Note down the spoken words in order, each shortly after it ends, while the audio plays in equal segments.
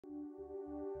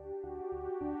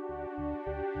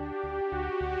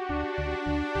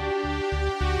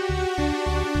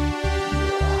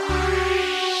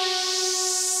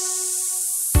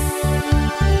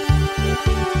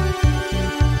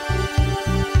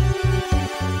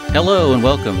Hello and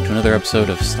welcome to another episode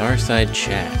of Starside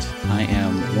Chat. I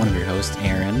am one of your hosts,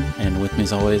 Aaron, and with me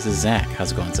as always is Zach.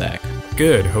 How's it going, Zach?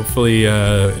 Good. Hopefully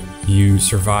you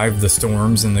survived the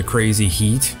storms and the crazy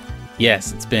heat.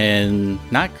 Yes, it's been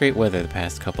not great weather the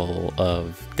past couple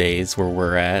of days where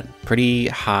we're at. Pretty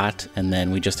hot, and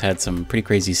then we just had some pretty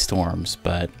crazy storms,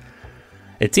 but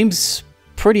it seems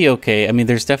pretty okay. I mean,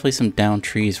 there's definitely some downed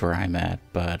trees where I'm at,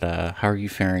 but how are you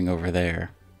faring over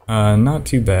there? Not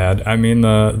too bad. I mean,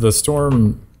 the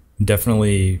storm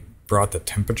definitely brought the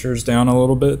temperatures down a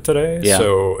little bit today,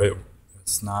 so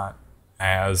it's not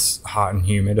as hot and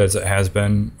humid as it has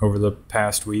been over the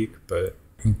past week, but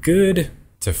good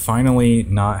to finally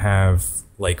not have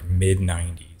like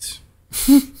mid-90s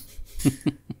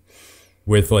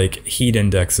with like heat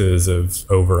indexes of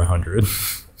over 100.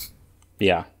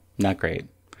 Yeah, not great.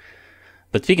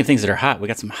 But speaking of things that are hot, we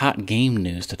got some hot game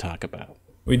news to talk about.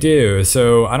 We do.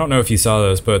 So I don't know if you saw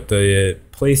this, but the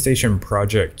PlayStation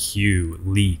Project Q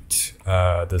leaked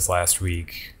this last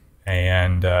week,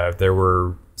 and there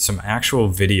were some actual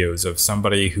videos of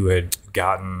somebody who had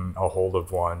gotten a hold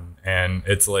of one, and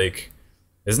it's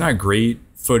not great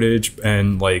footage,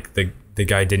 and like the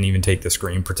guy didn't even take the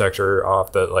screen protector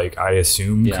off that like I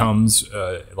assume comes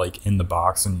like in the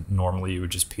box, and normally you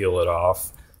would just peel it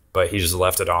off, but he just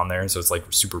left it on there, so it's like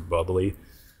super bubbly.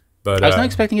 But I was not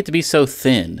expecting it to be so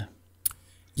thin.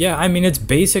 Yeah, I mean, it's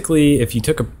basically if you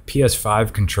took a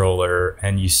PS5 controller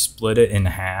and you split it in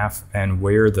half, and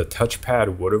where the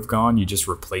touchpad would have gone, you just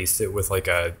replaced it with like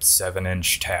a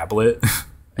 7-inch tablet,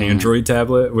 Android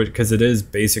tablet, because it is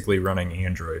basically running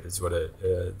Android is what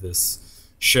this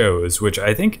shows, which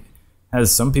I think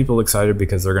has some people excited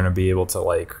because they're going to be able to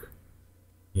like,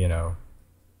 you know,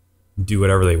 do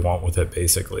whatever they want with it,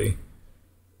 basically.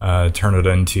 Turn it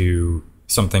into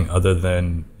something other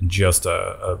than just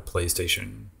a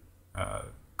PlayStation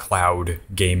cloud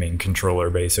gaming controller,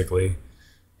 basically.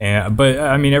 But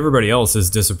I mean, everybody else is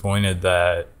disappointed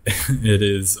that it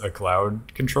is a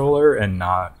cloud controller and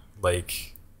not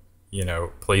like, you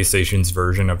know, PlayStation's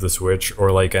version of the Switch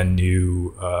or like a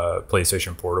new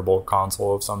PlayStation Portable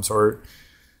console of some sort.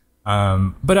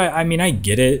 But I mean, I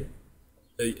get it.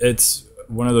 It's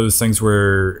one of those things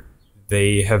where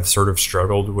they have sort of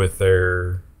struggled with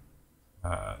their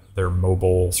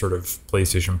mobile sort of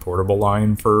PlayStation Portable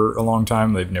line for a long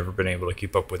time. They've never been able to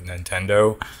keep up with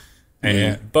Nintendo.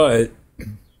 But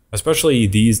especially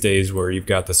these days where you've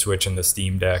got the Switch and the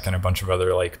Steam Deck and a bunch of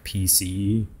other like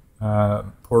PC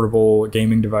portable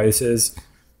gaming devices,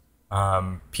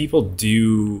 people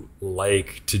do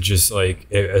like to just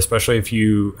like, especially if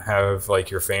you have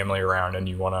like your family around and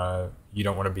you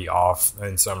don't want to be off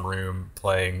in some room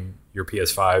playing your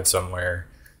PS5 somewhere.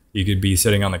 You could be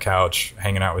sitting on the couch,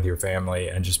 hanging out with your family,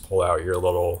 and just pull out your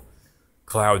little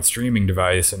cloud streaming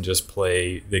device and just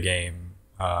play the game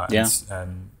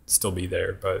and still be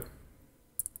there. But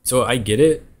so I get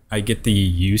it. I get the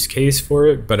use case for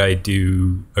it, but I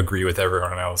do agree with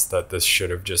everyone else that this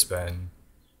should have just been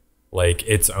like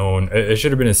its own. It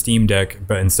should have been a Steam Deck,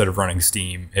 but instead of running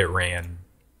Steam, it ran,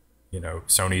 you know,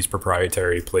 Sony's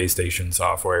proprietary PlayStation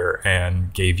software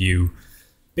and gave you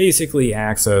basically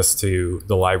access to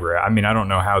the library. I mean, I don't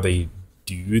know how they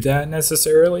do that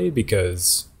necessarily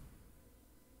because,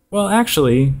 well,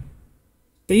 actually,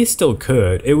 they still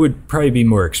could. It would probably be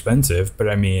more expensive, but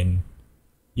I mean,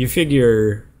 you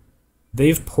figure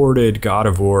they've ported God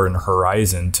of War and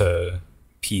Horizon to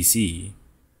PC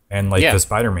and like the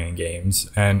Spider-Man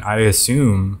games, and I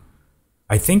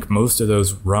think most of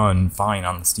those run fine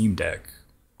on the Steam Deck,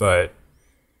 but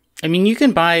I mean, you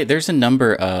can buy, there's a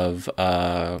number of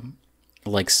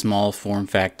like small form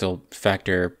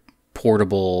factor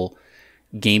portable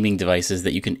gaming devices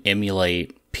that you can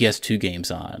emulate PS2 games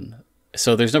on.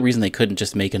 So there's no reason they couldn't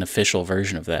just make an official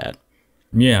version of that.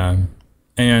 Yeah.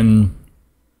 And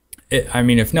I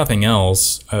mean, if nothing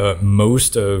else,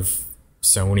 most of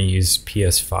Sony's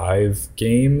PS5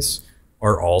 games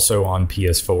are also on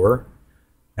PS4.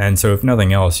 And so if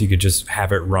nothing else, you could just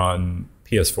have it run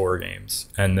PS4 games,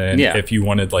 and then if you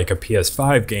wanted like a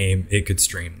PS5 game, it could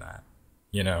stream that.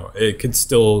 You know, it could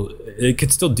still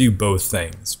do both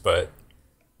things, but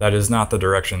that is not the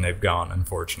direction they've gone,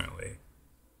 unfortunately.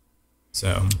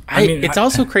 So I mean, it's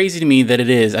also crazy to me that it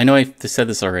is. I know I've said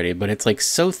this already, but it's like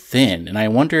so thin, and I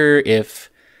wonder if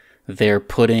they're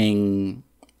putting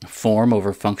form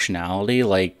over functionality.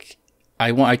 Like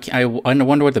I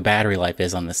wonder what the battery life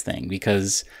is on this thing,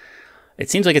 because it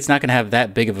seems like it's not going to have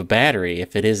that big of a battery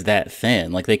if it is that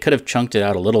thin. Like they could have chunked it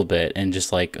out a little bit and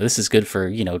just like, this is good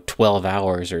for, 12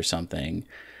 hours or something.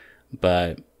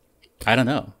 But I don't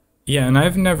know. Yeah, and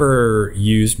I've never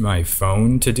used my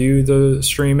phone to do the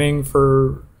streaming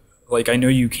for like, I know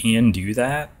you can do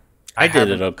that. I did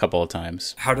it a couple of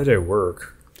times. How did it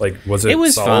work? Like, was it? It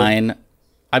was solid? fine.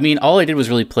 I mean, all I did was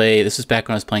really play. This was back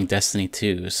when I was playing Destiny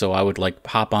 2, so I would like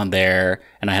hop on there,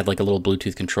 and I had like a little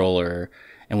Bluetooth controller,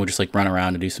 and would just like run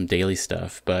around and do some daily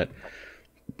stuff. But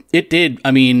it did.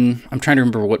 I mean, I'm trying to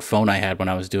remember what phone I had when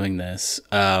I was doing this.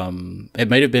 It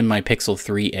might have been my Pixel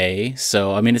 3a.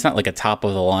 So I mean, it's not like a top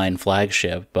of the line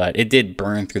flagship, but it did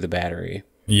burn through the battery.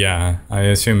 Yeah, I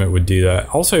assume it would do that.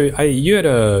 Also, you had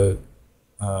a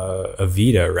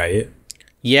Vita, right?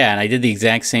 Yeah, and I did the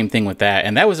exact same thing with that,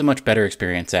 and that was a much better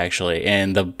experience actually.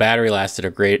 And the battery lasted a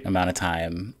great amount of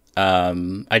time. I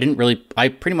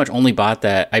pretty much only bought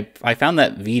that. I found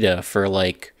that Vita for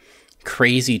like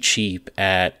crazy cheap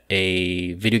at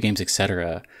a Video Games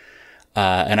Etc.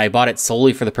 And I bought it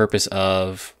solely for the purpose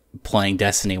of playing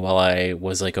Destiny while I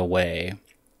was like away.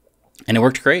 And it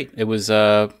worked great. It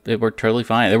worked totally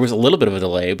fine. There was a little bit of a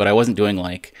delay, but I wasn't doing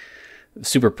like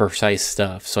super precise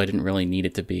stuff, so I didn't really need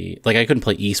it to be like I couldn't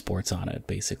play esports on it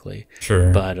basically.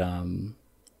 Sure. But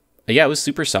yeah, it was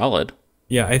super solid.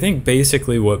 Yeah, I think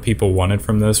basically what people wanted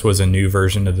from this was a new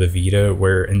version of the Vita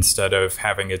where instead of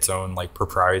having its own like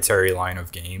proprietary line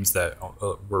of games that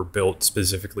were built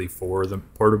specifically for the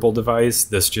portable device,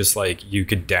 this just like you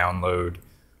could download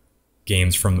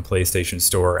games from the PlayStation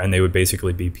Store and they would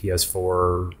basically be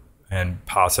PS4 and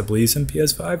possibly some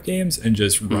PS5 games and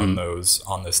just run those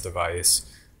on this device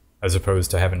as opposed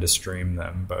to having to stream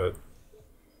them. But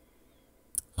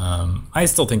I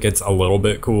still think it's a little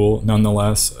bit cool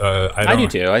nonetheless. I do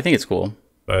too. I think it's cool.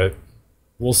 But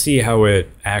we'll see how it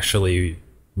actually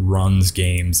runs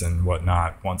games and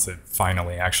whatnot once it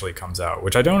finally actually comes out,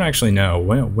 which I don't actually know.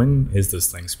 When is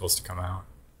this thing supposed to come out?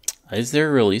 Is there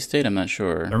a release date? I'm not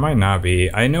sure. There might not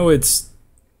be. I know it's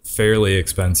fairly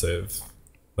expensive.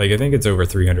 Like, I think it's over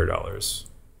 $300.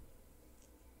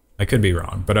 I could be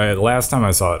wrong, but last time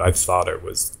I saw it, I thought it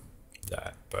was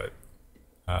that. But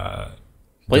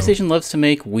PlayStation loves to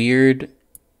make weird,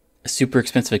 super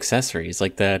expensive accessories,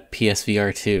 like that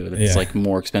PSVR 2 that's like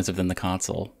more expensive than the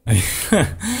console.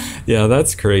 Yeah,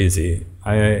 that's crazy.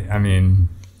 I mean,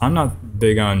 I'm not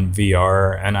big on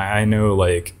VR, and I know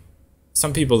like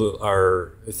some people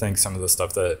think some of the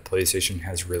stuff that PlayStation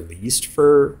has released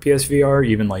for PSVR,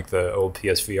 even like the old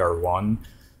PSVR 1,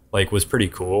 like was pretty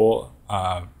cool.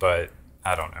 But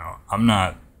I don't know.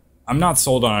 I'm not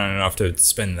sold on it enough to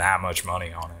spend that much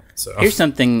money on it. So here's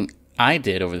something I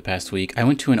did over the past week. I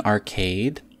went to an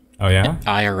arcade. Oh yeah?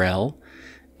 IRL.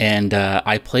 And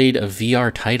I played a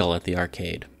VR title at the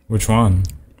arcade. Which one?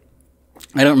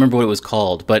 I don't remember what it was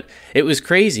called, but it was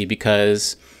crazy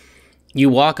because you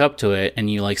walk up to it and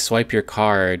you like swipe your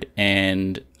card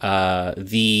and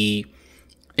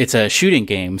it's a shooting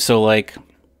game. So like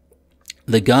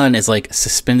the gun is like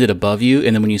suspended above you,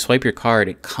 and then when you swipe your card,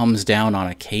 it comes down on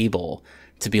a cable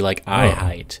to be like eye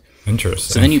height.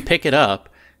 Interesting. So then you pick it up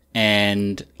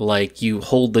and like you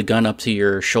hold the gun up to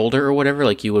your shoulder or whatever,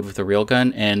 like you would with a real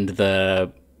gun, and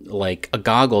the like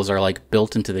goggles are like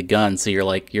built into the gun, so you're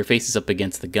like your face is up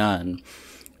against the gun,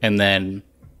 and then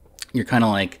you're kind of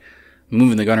like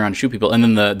moving the gun around to shoot people, and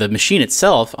then the machine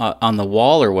itself on the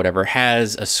wall or whatever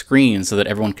has a screen so that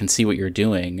everyone can see what you're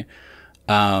doing.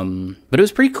 But it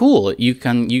was pretty cool. You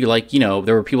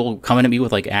there were people coming at me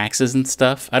with like axes and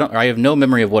stuff. I have no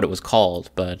memory of what it was called,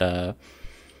 but it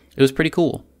was pretty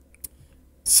cool.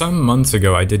 Some months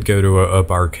ago, I did go to a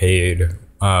barcade,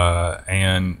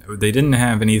 and they didn't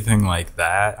have anything like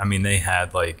that. I mean, they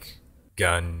had like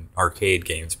gun arcade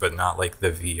games, but not like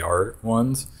the VR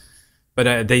ones.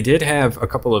 But they did have a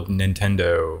couple of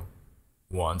Nintendo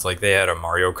ones. Like they had a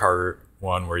Mario Kart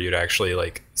one where you'd actually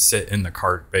like sit in the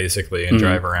cart basically and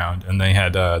drive around. And they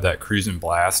had that Cruise and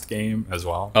Blast game as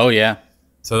well. Oh, yeah.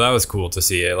 So that was cool to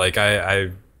see it. Like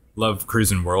I loved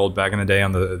Cruisin' World back in the day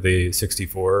on the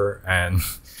 64. And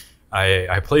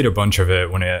I played a bunch of it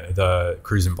when the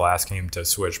Cruise and Blast came to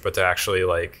Switch. But to actually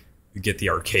like get the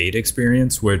arcade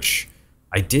experience, which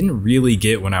I didn't really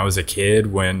get when I was a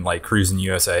kid, when like Cruisin'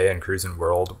 USA and Cruisin'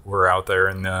 World were out there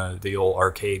in the old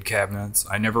arcade cabinets.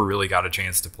 I never really got a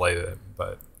chance to play it,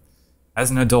 but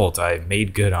as an adult, I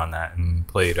made good on that and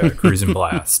played Cruisin'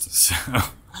 Blast. So,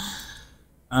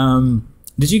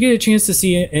 did you get a chance to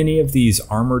see any of these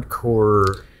Armored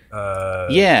Core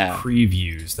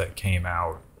previews that came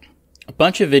out? A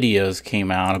bunch of videos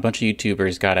came out. A bunch of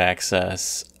YouTubers got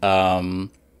access.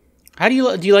 How do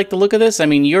you like the look of this? I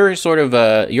mean, you're sort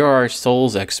of you're our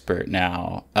Souls expert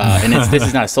now, and this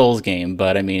is not a Souls game,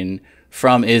 but I mean,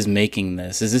 From is making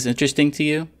this. Is this interesting to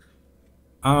you?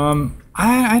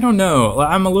 I don't know.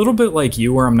 I'm a little bit like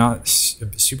you, where I'm not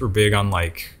super big on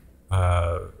like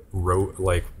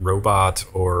robot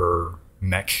or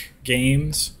mech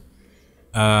games.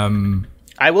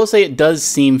 I will say it does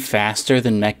seem faster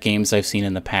than mech games I've seen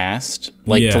in the past.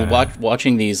 Like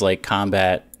watching these like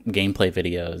combat gameplay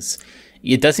videos,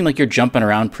 it does seem like you're jumping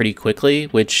around pretty quickly,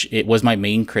 which it was my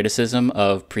main criticism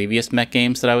of previous mech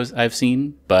games that I've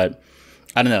seen. But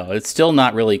I don't know, it's still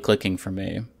not really clicking for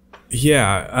me.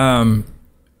 Yeah.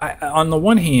 On the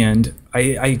one hand,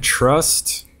 I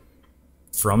trust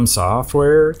From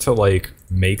Software to like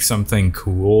make something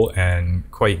cool and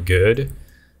quite good.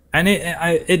 And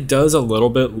it does a little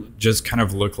bit just kind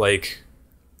of look like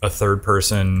a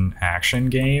third-person action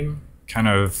game, kind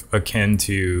of akin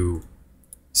to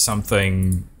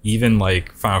something even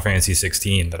like Final Fantasy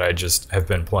 16 that I just have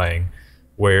been playing,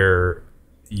 where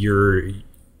you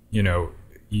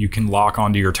can lock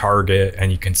onto your target and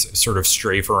you can sort of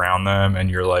strafe around them and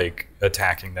you're like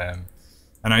attacking them.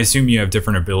 And I assume you have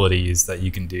different abilities that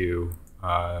you can do.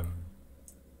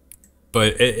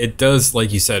 But it does,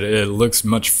 like you said, it looks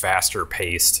much faster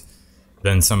paced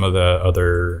than some of the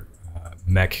other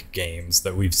mech games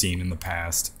that we've seen in the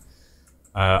past.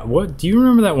 What do you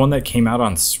remember that one that came out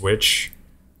on Switch?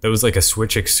 That was like a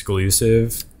Switch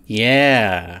exclusive.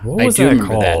 Yeah, what was that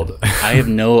called? I have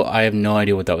no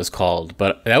idea what that was called,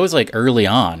 but that was like early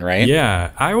on, right?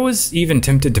 Yeah, I was even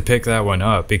tempted to pick that one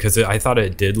up because I thought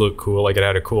it did look cool. Like it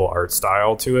had a cool art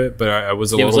style to it, but I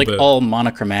was it was like all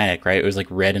monochromatic, right? It was like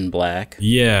red and black.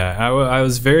 Yeah, I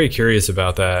was very curious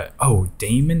about that. Oh,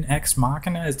 Daemon Ex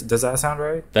Machina? Does that sound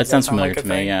right? That sounds familiar to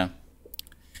me, yeah.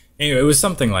 Anyway, it was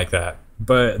something like that.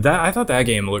 But I thought that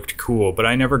game looked cool, but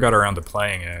I never got around to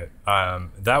playing it.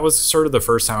 That was sort of the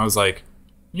first time I was like,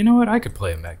 you know what? I could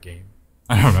play a mech game.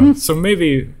 I don't know. So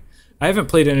maybe I haven't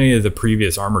played any of the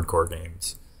previous Armored Core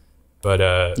games,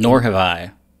 but nor have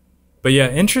I. But yeah,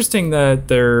 interesting that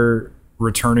they're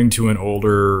returning to an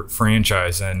older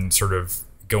franchise and sort of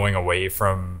going away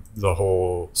from the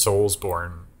whole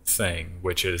Soulsborne thing,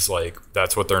 which is like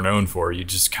that's what they're known for. You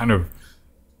just kind of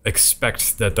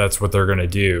expect that that's what they're going to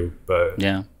do, but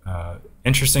yeah,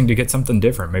 interesting to get something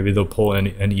different. Maybe they'll pull in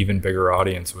an even bigger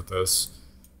audience with this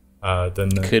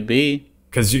could be,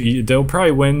 because they'll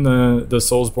probably win the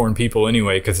Soulsborne people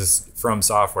anyway because it's From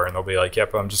Software, and they'll be like,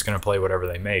 yep, I'm just going to play whatever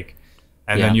they make.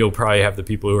 And then you'll probably have the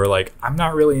people who are like, I'm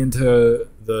not really into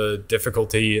the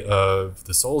difficulty of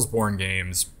the Soulsborne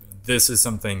games, this is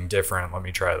something different, let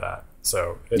me try that.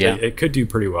 So it could do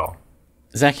pretty well.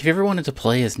 Zach, have you ever wanted to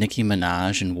play as Nicki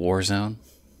Minaj in Warzone?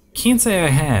 Can't say I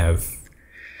have.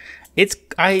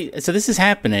 So this is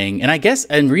happening, and I guess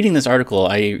in reading this article,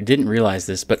 I didn't realize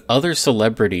this, but other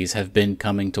celebrities have been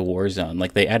coming to Warzone.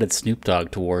 Like they added Snoop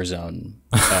Dogg to Warzone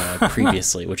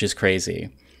previously, which is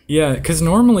crazy. Yeah, because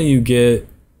normally you get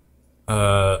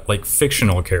like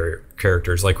fictional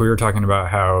characters. Like we were talking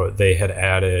about how they had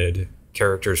added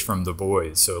characters from The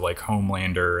Boys, so like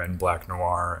Homelander and Black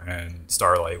Noir and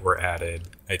Starlight were added,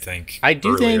 I think,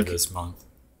 earlier this month.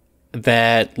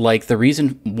 That like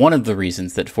one of the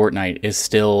reasons that Fortnite is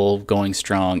still going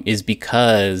strong is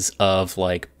because of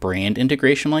like brand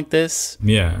integration like this.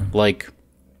 Yeah, like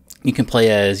you can play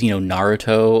as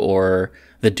Naruto or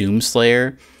the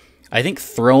Doomslayer. I think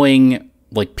throwing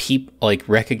like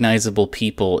recognizable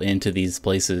people into these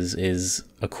places is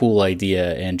a cool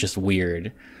idea and just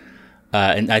weird.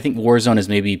 And I think Warzone is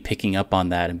maybe picking up on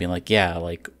that and being like, yeah,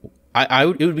 like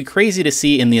it would be crazy to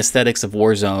see in the aesthetics of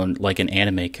Warzone like an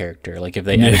anime character, like if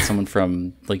they added someone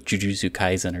from like Jujutsu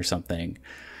Kaisen or something.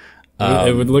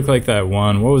 It would look like that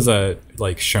one. What was that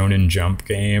like Shonen Jump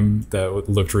game that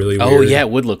looked really weird? Oh yeah, it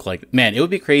would look like, man. It would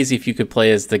be crazy if you could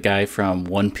play as the guy from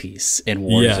One Piece in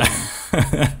Warzone.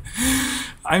 Yeah.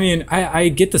 I mean, I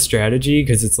get the strategy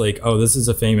because it's like, oh, this is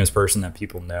a famous person that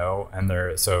people know,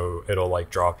 and so it'll like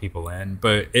draw people in.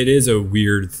 But it is a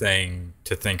weird thing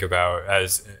to think about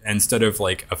as instead of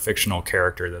like a fictional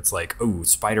character that's like, oh,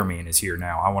 Spider-Man is here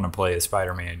now, I want to play as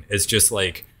Spider-Man. It's just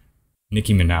like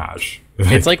Nicki Minaj.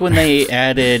 It's like when they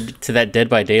added to that Dead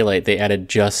by Daylight, they added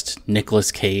just Nicolas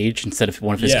Cage instead of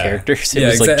one of his characters. It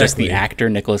was like just the actor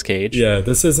Nicolas Cage. Yeah,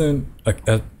 this isn't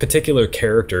a particular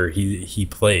character he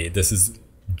played. This is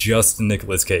just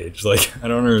Nicolas Cage. Like, I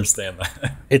don't understand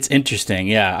that. It's interesting.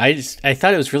 Yeah, I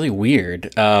thought it was really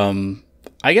weird.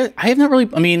 I guess I have not really.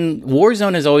 I mean,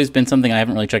 Warzone has always been something I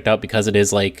haven't really checked out because it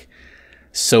is like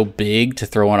so big to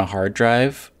throw on a hard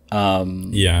drive.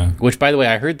 Yeah. Which, by the way,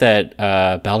 I heard that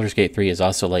Baldur's Gate 3 is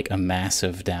also like a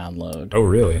massive download. Oh,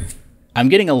 really? I'm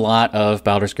getting a lot of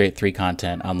Baldur's Gate 3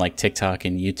 content on like TikTok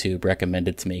and YouTube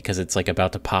recommended to me because it's like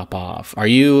about to pop off.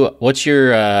 What's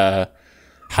your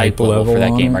hype level for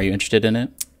that game? Are you interested in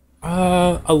it?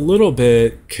 A little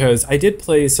bit, because I did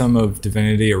play some of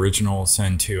Divinity Original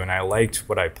Sin 2, and I liked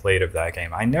what I played of that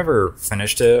game. I never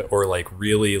finished it or like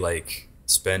really like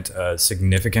spent a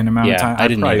significant amount of time. I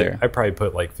didn't either. I probably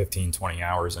put like 15, 20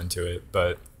 hours into it,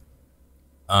 but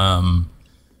I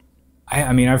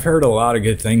mean, I've heard a lot of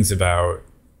good things about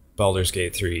Baldur's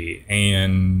Gate 3,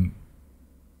 and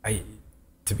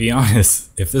to be honest,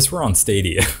 if this were on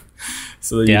Stadia,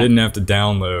 so that you didn't have to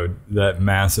download that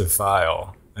massive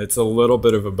file, it's a little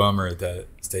bit of a bummer that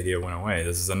Stadia went away.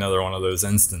 This is another one of those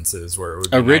instances where it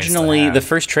would be originally nice to have. the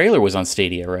first trailer was on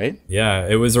Stadia, right? Yeah,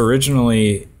 it was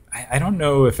originally. I don't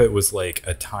know if it was like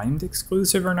a timed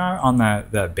exclusive or not on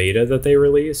that beta that they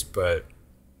released, but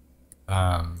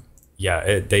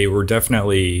they were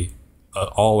definitely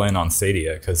all in on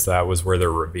Stadia because that was where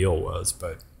their reveal was.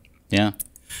 But yeah,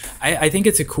 I think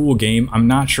it's a cool game. I'm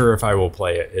not sure if I will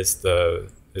play it.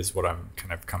 Is what I'm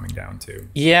kind of coming down to.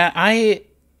 Yeah, I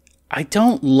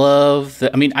don't love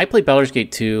the. I mean, I played Baldur's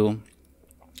Gate 2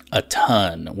 a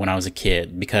ton when I was a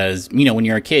kid because when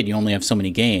you're a kid, you only have so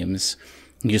many games.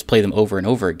 You just play them over and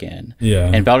over again.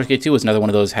 Yeah. And Baldur's Gate 2 was another one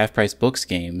of those half-price books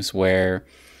games where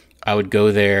I would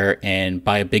go there and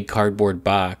buy a big cardboard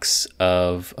box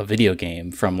of a video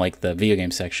game from like the video game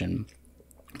section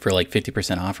for like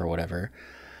 50% off or whatever.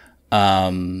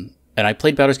 And I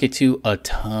played Baldur's Gate 2 a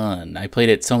ton. I played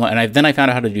it so much, and then I found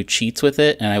out how to do cheats with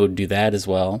it, and I would do that as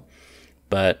well.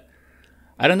 But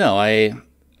I don't know.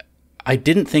 I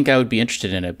didn't think I would be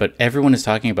interested in it, but everyone is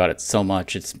talking about it so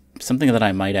much. It's something that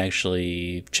I might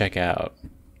actually check out.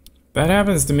 That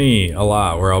happens to me a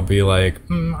lot, where I'll be like,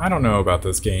 I don't know about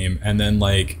this game. And then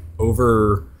like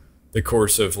over the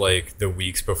course of like the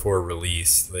weeks before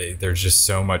release, there's just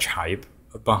so much hype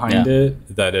behind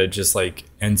it that it just like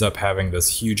ends up having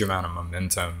this huge amount of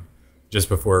momentum just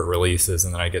before it releases.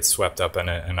 And then I get swept up in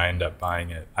it and I end up buying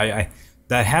it.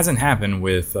 That hasn't happened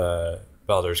with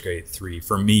Baldur's Gate 3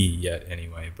 for me yet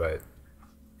anyway, but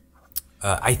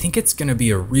I think it's going to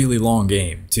be a really long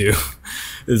game too.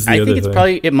 I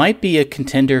think it might be a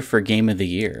contender for Game of the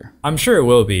Year. I'm sure it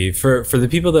will be. For the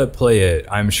people that play it,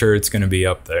 I'm sure it's going to be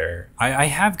up there. I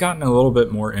have gotten a little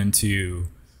bit more into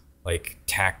like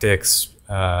tactics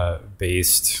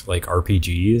based like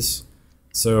RPGs.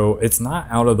 So it's not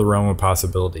out of the realm of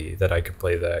possibility that I could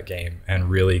play that game and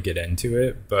really get into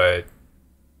it, but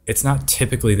it's not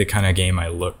typically the kind of game I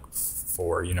look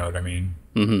for, you know what I mean?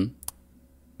 Mm-hmm.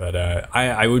 But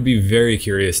I would be very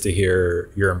curious to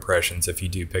hear your impressions if you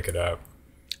do pick it up.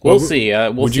 We'll see.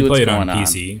 Would you play it on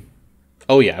PC?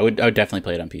 Oh yeah, I would definitely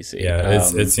play it on PC. Yeah,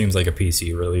 it seems like a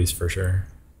PC release for sure.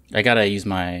 I gotta use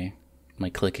my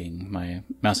clicking, my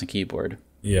mouse and keyboard.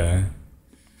 Yeah.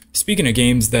 Speaking of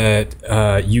games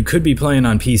that you could be playing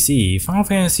on PC, Final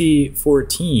Fantasy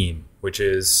 14, which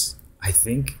is, I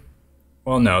think,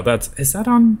 well, no, is that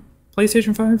on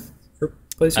PlayStation 5 or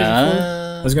PlayStation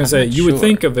 4? I was going to say, you would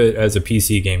think of it as a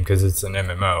PC game because it's an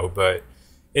MMO, but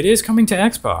it is coming to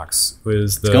Xbox,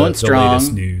 was the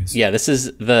latest news. Yeah, this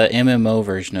is the MMO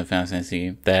version of Final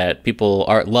Fantasy that people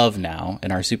love now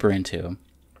and are super into.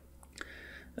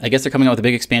 I guess they're coming out with a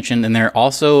big expansion, and they're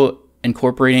also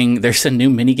incorporating, there's a new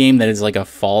minigame that is like a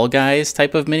Fall Guys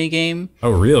type of minigame.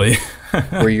 Oh, really?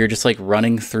 Where you're just like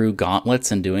running through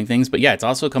gauntlets and doing things. But yeah, it's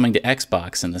also coming to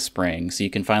Xbox in the spring, so you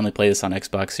can finally play this on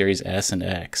Xbox Series S and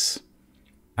X.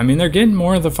 I mean, they're getting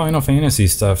more of the Final Fantasy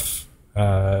stuff.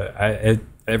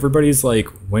 Everybody's like,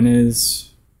 when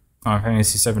is Final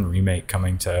Fantasy VII Remake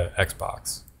coming to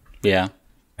Xbox? Yeah.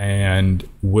 And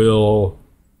will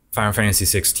Final Fantasy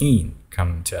 16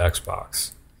 come to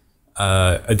Xbox?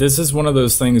 This is one of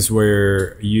those things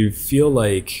where you feel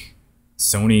like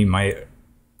Sony might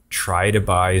try to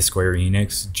buy Square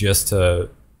Enix just to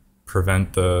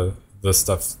prevent the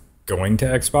stuff going to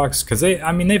Xbox, because they've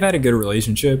had a good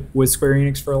relationship with Square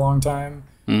Enix for a long time,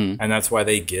 and that's why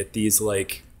they get these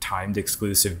like timed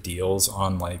exclusive deals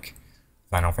on like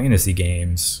Final Fantasy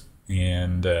games.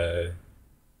 And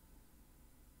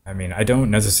I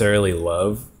don't necessarily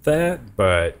love that,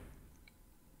 but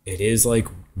it is like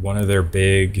one of their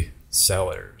big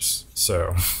sellers,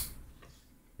 so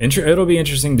it'll be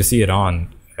interesting to see it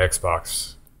on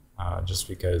Xbox. Just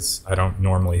because I don't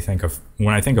normally think of,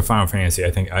 when I think of Final Fantasy,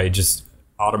 I just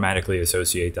automatically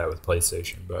associate that with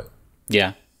PlayStation. But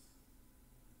yeah.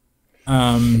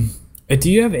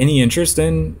 Do you have any interest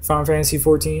in Final Fantasy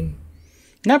 14?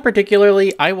 Not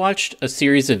particularly. I watched a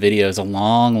series of videos a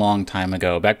long, long time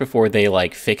ago, back before they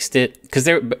like fixed it. Because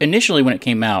initially when it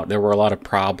came out, there were a lot of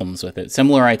problems with it.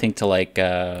 Similar, I think, to like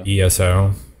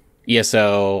ESO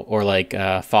or like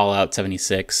Fallout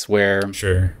 76, where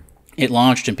sure. it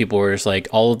launched and people were just like,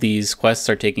 all of these quests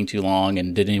are taking too long,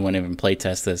 and did anyone even play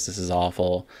test this? This is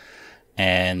awful.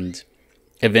 And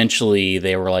eventually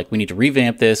they were like, we need to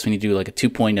revamp this. We need to do like a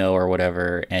 2.0 or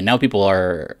whatever. And now people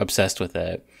are obsessed with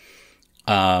it.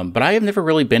 But I have never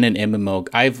really been an MMO.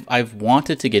 I've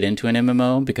wanted to get into an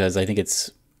MMO because I think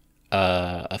it's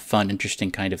a fun,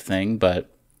 interesting kind of thing. But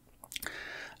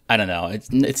I don't know.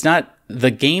 It's not,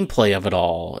 the gameplay of it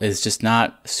all is just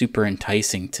not super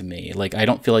enticing to me. Like, I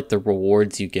don't feel like the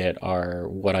rewards you get are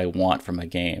what I want from a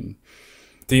game.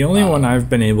 The only one I've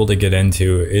been able to get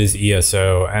into is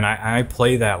ESO, and I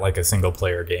play that like a single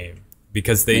player game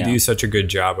because they do such a good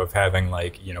job of having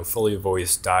like, you know, fully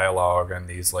voiced dialogue and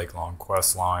these like long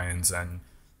quest lines, and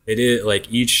it is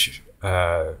like each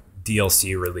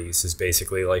DLC release is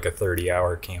basically like a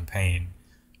 30-hour campaign.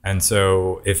 And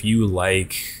so if you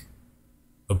like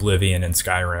Oblivion and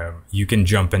Skyrim, you can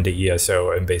jump into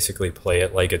ESO and basically play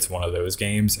it like it's one of those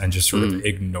games and just sort of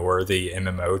ignore the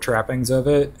MMO trappings of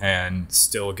it and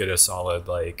still get a solid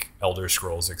like Elder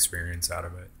Scrolls experience out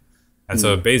of it. And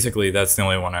so basically that's the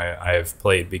only one I have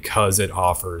played because it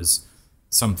offers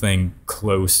something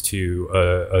close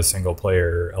to a single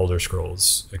player Elder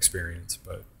Scrolls experience.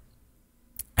 But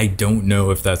I don't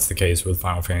know if that's the case with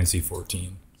Final Fantasy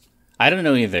 14. I don't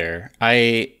know either.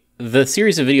 The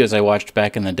series of videos I watched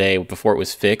back in the day before it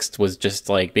was fixed was just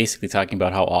like basically talking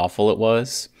about how awful it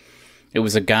was. It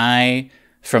was a guy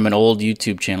from an old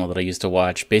YouTube channel that I used to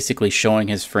watch basically showing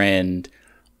his friend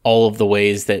all of the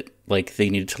ways that like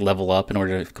they needed to level up in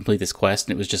order to complete this quest,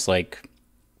 and it was just like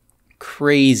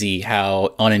crazy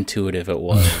how unintuitive it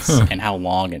was and how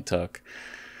long it took.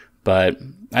 But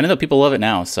I know people love it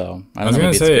now, so I was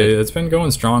going to say it's been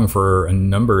going strong for a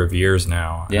number of years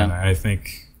now. Yeah. And I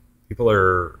think people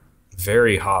are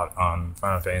very hot on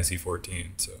Final Fantasy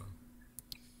 14. So,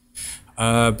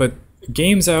 but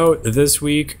games out this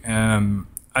week. One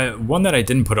that I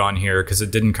didn't put on here because it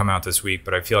didn't come out this week,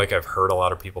 but I feel like I've heard a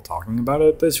lot of people talking about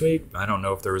it this week. I don't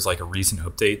know if there was like a recent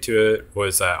update to it.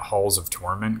 Was that Halls of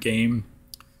Torment game,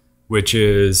 which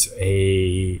is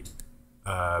a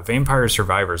Vampire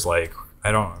Survivors like.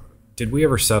 Did we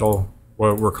ever settle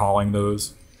what we're calling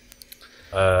those?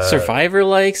 Survivor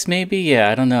likes, maybe? Yeah,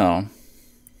 I don't know.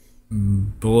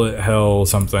 Bullet hell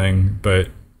something, but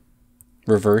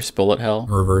reverse bullet hell.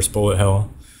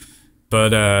 But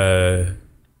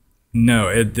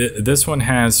no, this one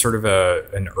has sort of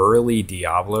an early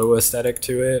Diablo aesthetic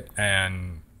to it,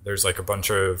 and there's like a bunch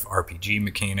of RPG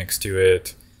mechanics to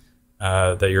it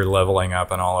that you're leveling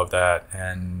up and all of that,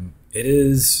 and it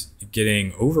is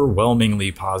getting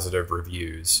overwhelmingly positive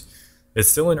reviews. It's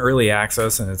still in early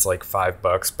access and it's like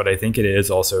 $5, but I think it is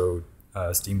also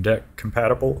Steam Deck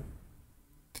compatible.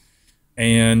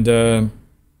 And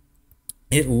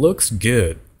it looks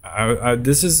good.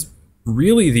 This is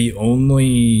really the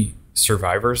only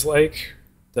Survivors like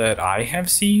that I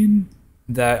have seen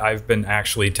that I've been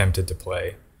actually tempted to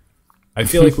play. I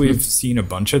feel like we've seen a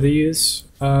bunch of these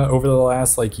over the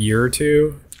last like year or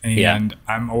two, and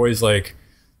I'm always like,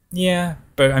 yeah,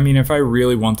 but I mean, if I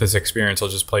really want this experience, I'll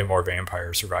just play more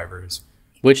Vampire Survivors.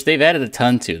 Which they've added a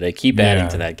ton to. They keep adding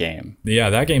to that game. Yeah,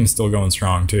 that game's still going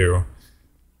strong too.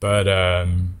 But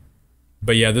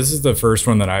yeah, this is the first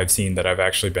one that I've seen that I've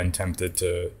actually been tempted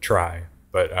to try.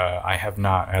 But I have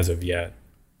not as of yet.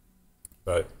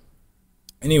 But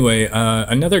anyway,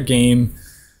 another game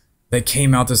that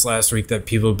came out this last week that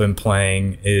people have been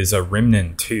playing is a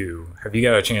Remnant 2. Have you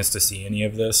got a chance to see any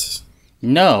of this?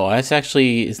 No, it's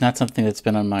not something that's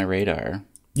been on my radar.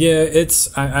 Yeah,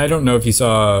 I don't know if you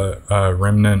saw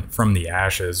Remnant from the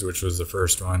Ashes, which was the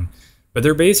first one, but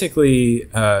they're basically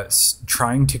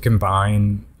trying to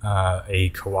combine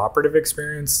a cooperative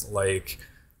experience like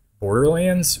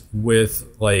Borderlands with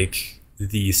like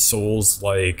the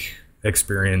Souls-like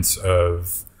experience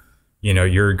of, you know,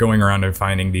 you're going around and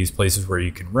finding these places where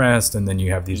you can rest, and then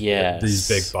you have these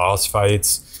big boss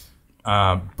fights.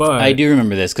 But I do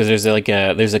remember this because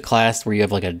there's a class where you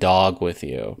have like a dog with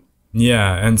you.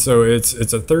 Yeah, and so it's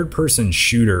a third-person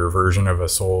shooter version of a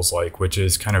Souls-like, which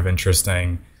is kind of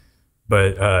interesting.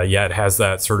 But yeah, it has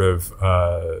that sort of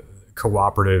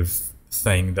cooperative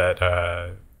thing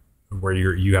that where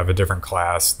you have a different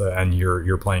class and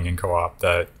you're playing in co-op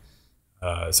that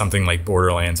something like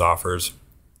Borderlands offers,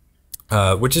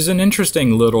 which is an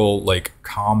interesting little like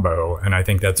combo, and I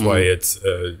think that's why it's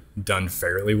done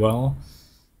fairly well.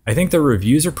 I think the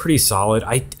reviews are pretty solid.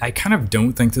 I kind of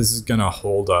don't think this is gonna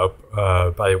hold up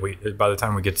by the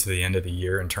time we get to the end of the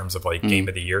year in terms of like game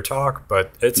of the year talk,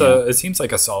 but it seems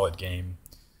like a solid game.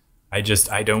 I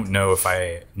don't know if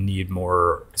I need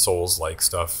more Souls-like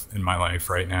stuff in my life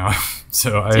right now.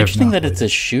 So It's interesting that it's a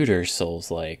shooter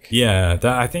Souls-like. Yeah,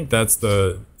 I think that's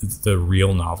the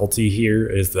real novelty here,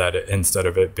 is that instead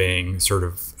of it being sort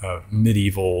of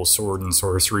medieval sword and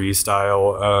sorcery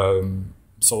style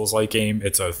Souls-like game,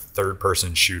 it's a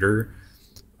third-person shooter.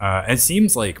 It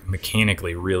seems like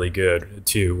mechanically really good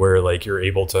too, where like you're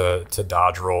able to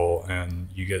dodge roll and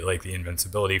you get like the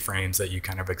invincibility frames that you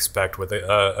kind of expect with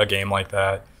a game like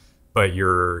that, but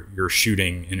you're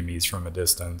shooting enemies from a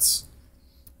distance.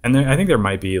 And then I think there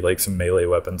might be like some melee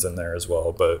weapons in there as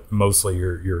well, but mostly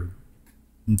you're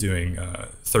doing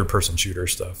third person shooter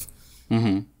stuff.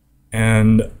 Mm-hmm.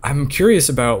 And I'm curious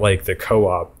about like the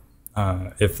co-op,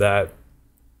 if that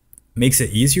makes it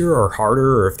easier or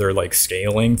harder, or if they're like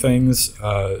scaling things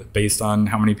based on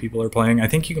how many people are playing. I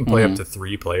think you can play up to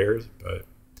 3 players, but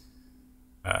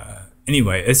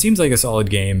anyway, it seems like a solid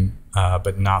game,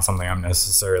 but not something I'm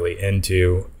necessarily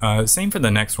into. Same for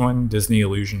the next one, Disney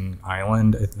Illusion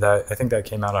Island. I think that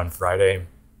came out on Friday.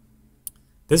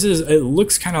 It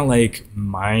looks kind of like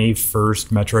my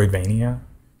first Metroidvania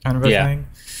kind of a thing.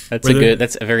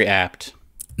 That's very apt.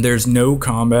 There's no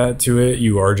combat to it.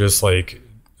 You are just like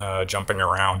jumping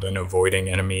around and avoiding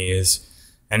enemies,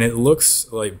 and it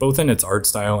looks like, both in its art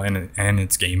style and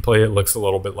its gameplay, it looks a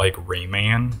little bit like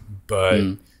Rayman, but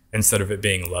instead of it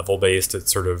being level based,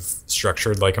 it's sort of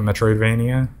structured like a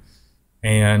Metroidvania.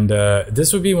 And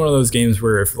this would be one of those games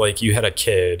where if like you had a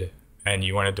kid and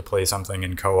you wanted to play something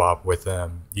in co-op with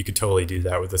them, you could totally do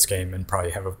that with this game and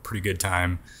probably have a pretty good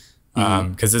time,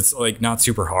 because it's like not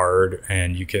super hard,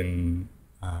 and you can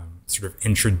sort of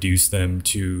introduce them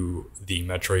to the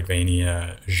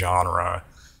Metroidvania genre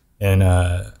in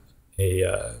a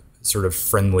sort of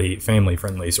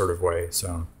family-friendly sort of way.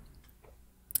 So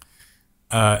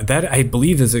that, I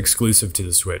believe, is exclusive to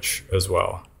the Switch as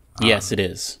well. Yes, it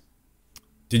is.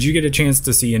 Did you get a chance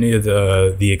to see any of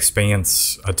the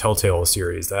Expanse Telltale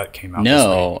series that came out this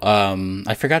week?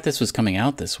 I forgot this was coming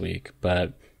out this week,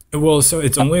 but... Well, so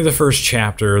it's only the first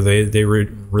chapter. They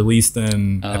released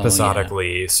them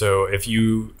episodically. Yeah. So if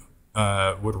you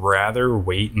would rather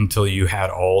wait until you had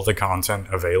all the content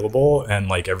available and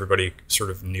like everybody sort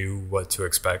of knew what to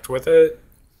expect with it,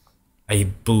 I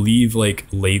believe like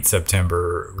late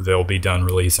September they'll be done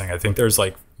releasing. I think there's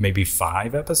like maybe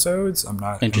 5 episodes. I'm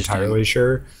not entirely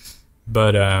sure,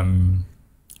 but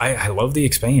I love The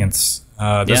Expanse.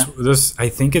 This I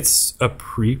think it's a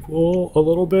prequel a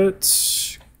little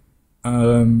bit.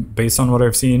 Based on what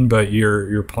I've seen, but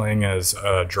you're playing as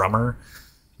a drummer,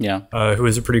 who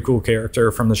is a pretty cool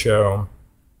character from the show,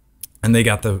 and they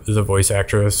got the voice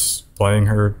actress playing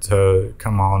her to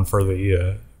come on for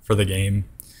the game.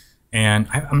 And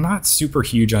I'm not super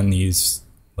huge on these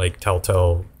like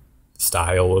Telltale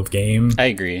style of game. I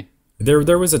agree.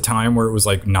 There was a time where it was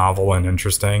like novel and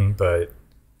interesting, but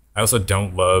I also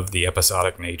don't love the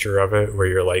episodic nature of it, where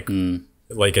you're like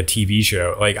a TV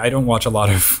show. Like, I don't watch a lot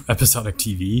of episodic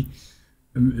TV.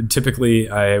 Typically,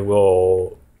 I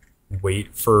will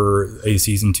wait for a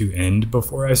season to end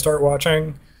before I start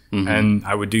watching. And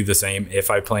I would do the same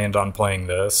if I planned on playing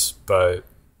this, but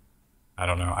I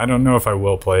don't know. I don't know if I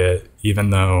will play it,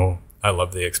 even though I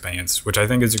love The Expanse, which I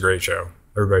think is a great show.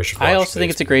 Everybody should watch. I also think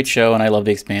it's a great show, and I love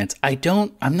The Expanse.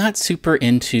 I'm not super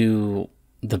into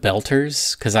the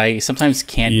belters, because I sometimes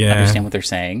can't understand what they're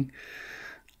saying.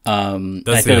 I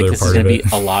feel like this is going to be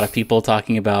a lot of people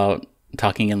talking in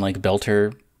like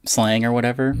belter slang or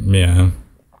whatever.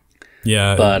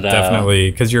 Yeah, but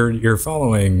definitely, because you're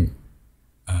following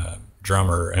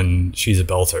drummer, and she's a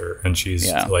belter, and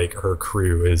she's like, her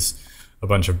crew is a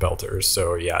bunch of belters.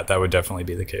 So yeah, that would definitely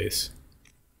be the case.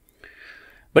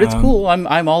 But it's cool.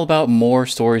 I'm all about more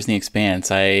stories in The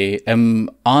Expanse. I am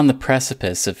on the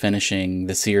precipice of finishing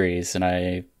the series, and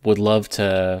I would love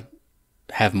to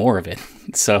have more of it.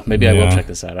 So maybe I will check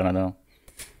this out. I don't know.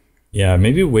 Yeah,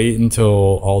 maybe wait until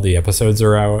all the episodes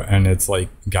are out and it's like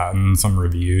gotten some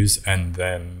reviews, and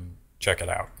then check it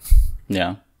out.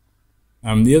 Yeah.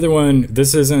 The other one,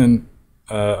 this isn't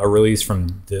a release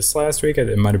from this last week.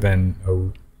 It might have been,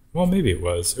 well, maybe it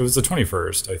was. It was the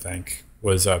 21st, I think,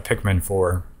 was Pikmin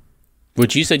 4.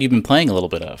 Which you said you've been playing a little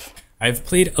bit of. I've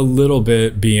played a little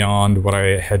bit beyond what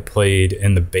I had played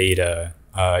in the beta.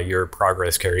 Your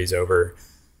progress carries over.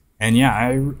 And yeah,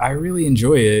 I really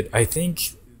enjoy it. I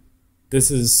think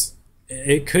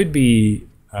it could be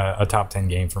a top 10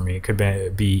 game for me. It could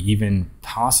be even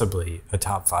possibly a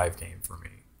top 5 game for me.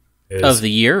 Of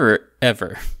the year or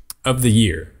ever? Of the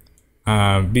year.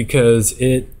 Because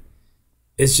it's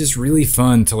just really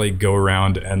fun to like go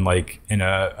around and like in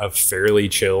a fairly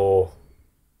chill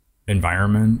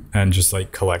environment and just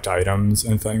like collect items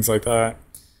and things like that.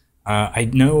 I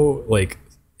know like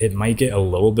it might get a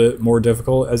little bit more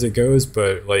difficult as it goes,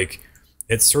 but like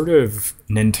it's sort of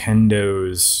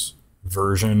Nintendo's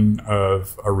version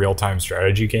of a real-time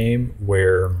strategy game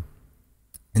where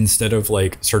instead of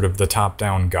like sort of the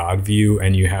top-down God view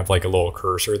and you have like a little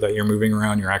cursor that you're moving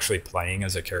around, you're actually playing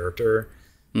as a character.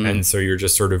 And so you're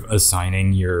just sort of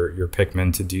assigning your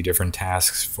Pikmin to do different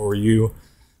tasks for you,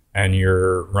 and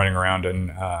you're running around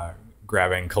and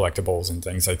grabbing collectibles and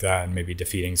things like that, and maybe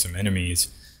defeating some enemies.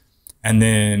 And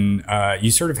then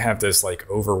you sort of have this like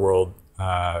overworld.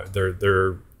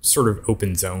 They're sort of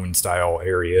open zone style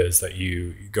areas that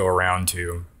you go around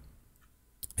to,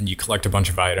 and you collect a bunch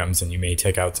of items, and you may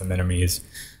take out some enemies.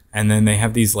 And then they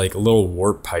have these like little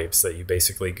warp pipes that you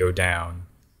basically go down,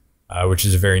 which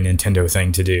is a very Nintendo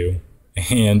thing to do.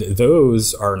 And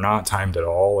those are not timed at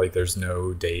all. Like there's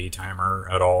no day timer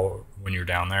at all when you're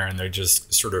down there, and they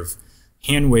just sort of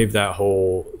hand wave that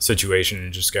whole situation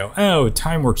and just go, oh,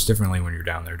 time works differently when you're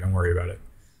down there. Don't worry about it.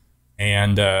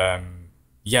 And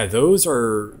yeah, those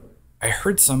are, I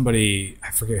heard somebody, I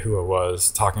forget who it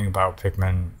was, talking about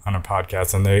Pikmin on a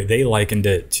podcast, and they likened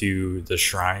it to the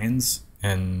shrines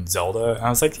in Zelda. I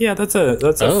was like, yeah, that's a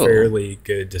fairly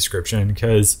good description,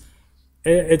 because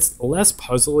it's less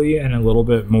puzzly and a little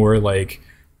bit more like,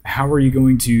 how are you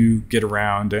going to get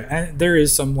around? And there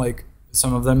is some like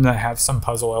some of them that have some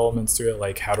puzzle elements to it,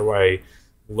 like how do I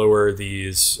lower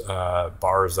these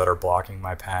bars that are blocking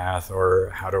my path,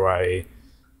 or how do I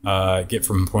get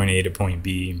from point A to point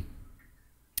B?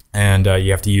 And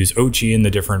you have to use Ochi and the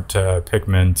different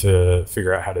Pikmin to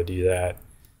figure out how to do that.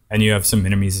 And you have some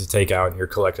enemies to take out, and you're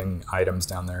collecting items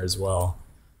down there as well.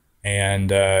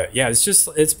 And yeah,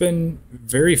 it's been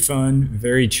very fun,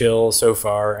 very chill so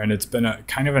far, and it's been a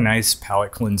kind of a nice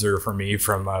palate cleanser for me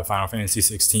from Final Fantasy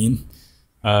 16,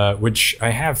 which I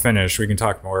have finished. We can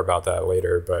talk more about that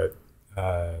later, but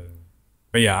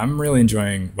yeah, I'm really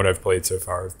enjoying what I've played so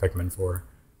far of Pikmin 4.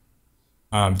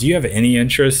 Do you have any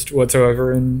interest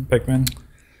whatsoever in Pikmin?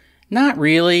 Not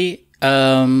really.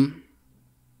 I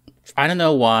don't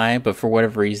know why, but for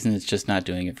whatever reason, it's just not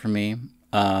doing it for me.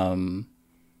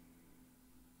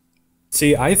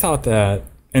 See, I thought that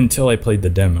until I played the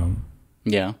demo.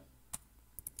 Yeah.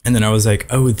 And then I was like,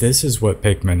 oh, this is what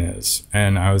Pikmin is.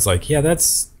 And I was like, yeah,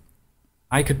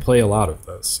 I could play a lot of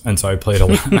this. And so I played a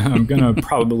lot. I'm going to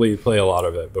probably play a lot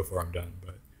of it before I'm done.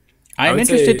 But I'm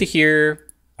interested to hear.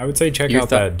 I would say check out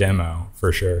that demo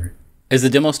for sure. Is the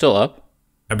demo still up?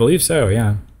 I believe so,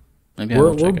 yeah. Maybe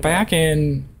we're back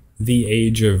in the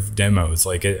age of demos.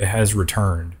 Like it has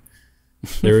returned.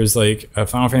 There was like a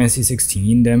Final Fantasy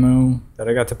 16 demo that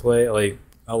I got to play. Like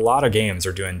a lot of games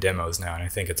are doing demos now, and I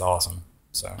think it's awesome.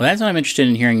 So well, that's what I'm interested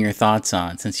in hearing your thoughts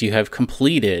on. Since you have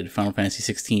completed Final Fantasy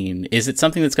 16, is it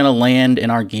something that's going to land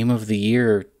in our Game of the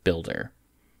Year builder?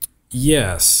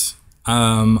 Yes.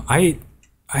 I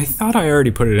thought I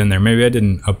already put it in there. Maybe I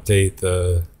didn't update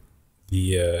the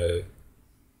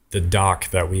doc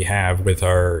that we have with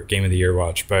our Game of the Year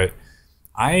watch, but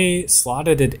I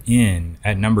slotted it in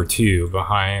at number 2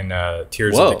 behind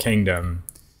Tears of the Kingdom,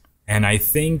 and I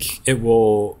think it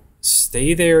will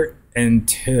stay there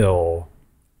until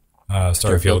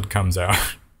Starfield comes out,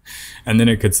 and then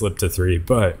it could slip to 3.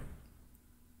 But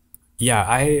yeah,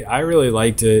 I really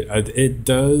liked it. It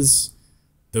does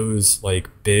those like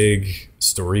big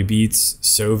story beats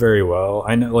so very well.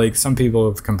 I know like some people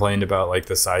have complained about like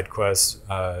the side quests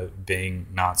being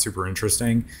not super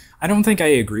interesting. I don't think I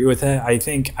agree with it. I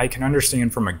think I can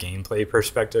understand from a gameplay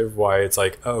perspective why it's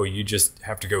like, oh, you just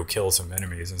have to go kill some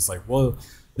enemies. And it's like, well,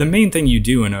 the main thing you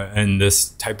do in this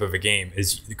type of a game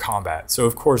is combat. So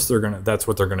of course that's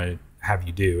what they're gonna have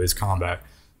you do is combat.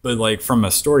 But like from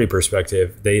a story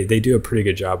perspective, they do a pretty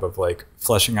good job of like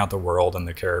fleshing out the world and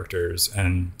the characters,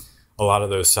 and a lot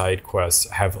of those side quests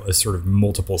have a sort of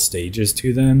multiple stages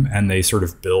to them, and they sort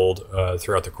of build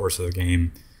throughout the course of the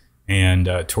game. And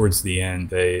towards the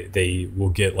end, they will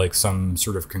get like some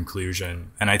sort of conclusion.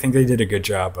 And I think they did a good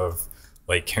job of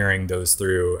like carrying those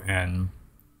through. And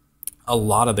a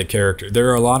lot of there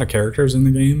are a lot of characters in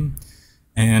the game,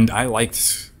 and I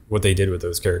liked what they did with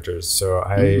those characters. So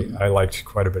I liked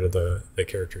quite a bit of the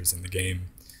characters in the game.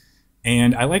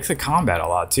 And I like the combat a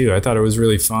lot too. I thought it was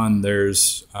really fun.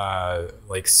 There's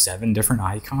like 7 different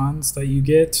icons that you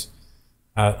get.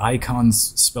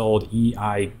 Icons spelled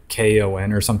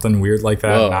EIKON or something weird like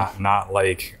that. Not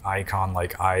like icon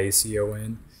like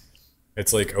ICON.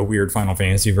 It's like a weird Final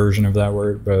Fantasy version of that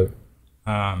word. But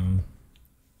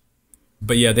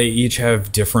yeah, they each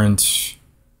have different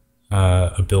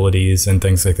abilities and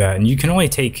things like that. And you can only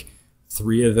take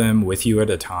 3 of them with you at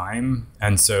a time,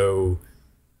 and so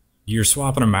you're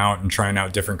swapping them out and trying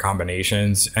out different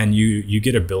combinations, and you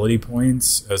get ability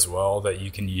points as well that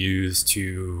you can use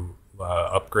to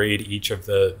upgrade each of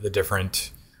the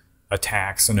different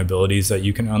attacks and abilities that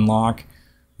you can unlock.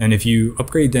 And if you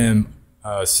upgrade them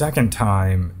a second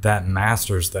time, that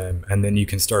masters them, and then you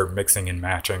can start mixing and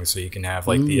matching, so you can have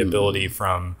like the ability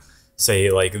from,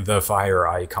 say, like the fire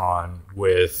icon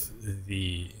with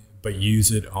but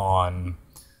use it on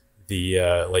the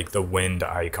like the wind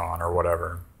icon or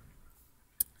whatever.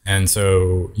 And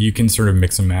so you can sort of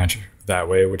mix and match that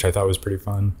way, which I thought was pretty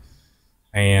fun.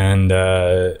 And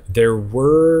there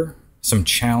were some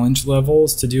challenge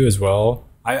levels to do as well.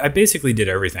 I basically did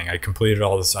everything. I completed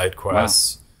all the side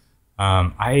quests.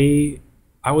 Wow. I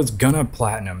was gonna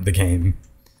platinum the game,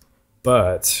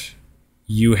 but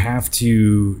you have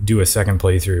to do a second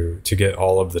playthrough to get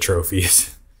all of the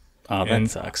trophies. Oh, that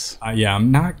sucks. Yeah,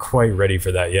 I'm not quite ready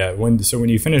for that yet. When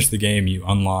you finish the game, you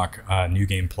unlock New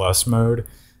Game Plus mode,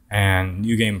 and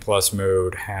New Game Plus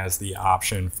mode has the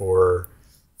option for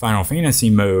Final Fantasy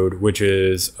mode, which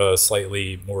is a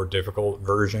slightly more difficult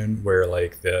version where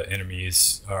like the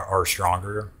enemies are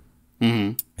stronger.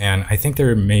 Mm-hmm. And I think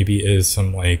there maybe is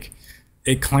some like,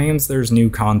 it claims there's new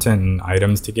content and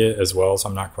items to get as well, so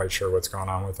I'm not quite sure what's going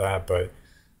on with that, but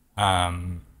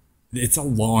it's a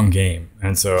long game,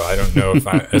 and so I don't know if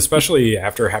I, especially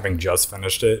after having just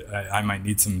finished it, I might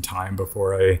need some time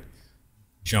before I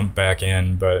jump back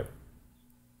in. But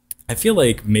I feel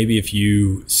like maybe if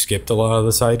you skipped a lot of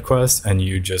the side quests and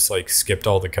you just like skipped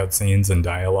all the cutscenes and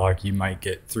dialogue, you might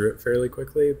get through it fairly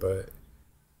quickly. But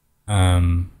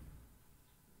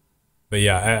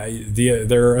yeah,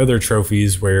 there are other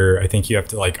trophies where I think you have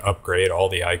to like upgrade all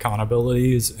the icon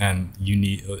abilities, and you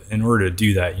need, in order to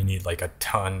do that, you need like a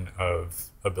ton of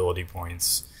ability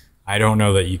points. I don't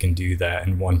know that you can do that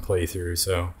in one playthrough.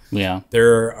 So yeah,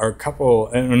 there are a couple,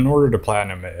 and in order to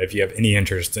platinum it, if you have any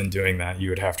interest in doing that,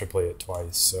 you would have to play it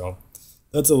twice. So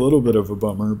that's a little bit of a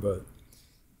bummer, but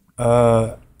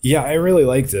yeah, I really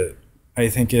liked it. I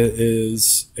think it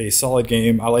is a solid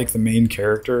game. I like the main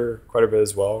character quite a bit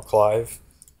as well, Clive.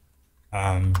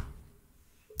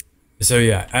 So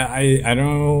yeah, I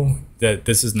know that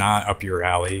this is not up your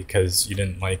alley because you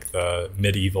didn't like the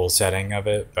medieval setting of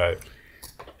it, but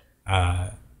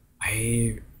I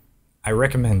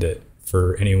recommend it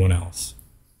for anyone else.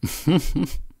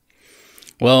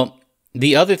 Well,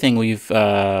 the other thing we're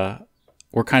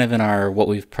kind of in our what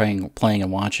we've playing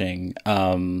and watching.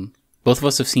 Both of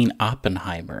us have seen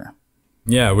Oppenheimer.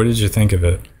 Yeah, what did you think of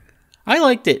it? I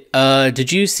liked it.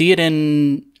 Did you see it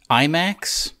in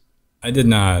IMAX? I did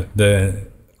not.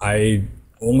 I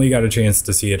only got a chance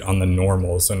to see it on the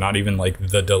normal, so not even like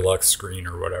the deluxe screen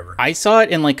or whatever. I saw it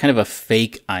in like kind of a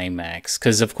fake IMAX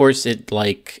because, of course, it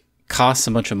like costs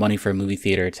a bunch of money for a movie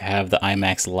theater to have the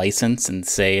IMAX license and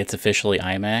say it's officially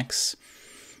IMAX.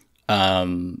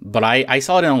 But I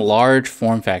saw it in a large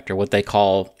form factor, what they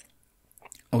call,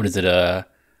 what is it, a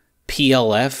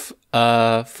PLF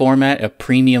format, a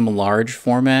premium large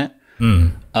format.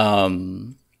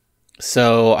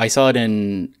 So I saw it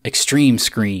in extreme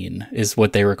screen is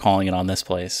what they were calling it on this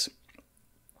place.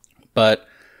 But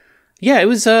yeah, it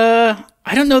was, I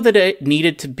don't know that it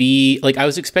needed to be, like, I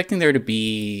was expecting there to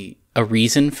be a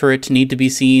reason for it to need to be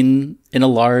seen in a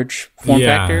large form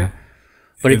factor.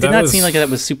 But it did not seem like that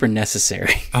was super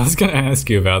necessary. I was going to ask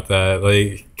you about that,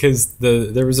 like, because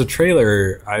there was a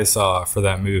trailer I saw for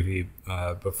that movie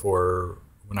before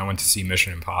when I went to see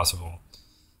Mission Impossible.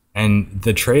 And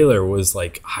the trailer was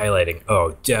like highlighting,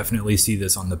 oh, definitely see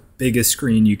this on the biggest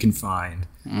screen you can find.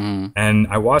 And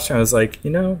I watched it, I was like, I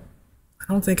don't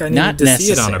think I needed to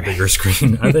see it on a bigger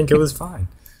screen. I think it was fine.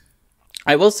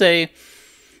 I will say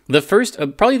my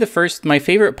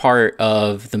favorite part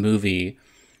of the movie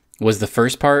was the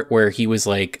first part where he was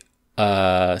like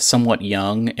somewhat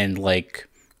young and like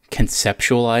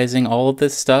conceptualizing all of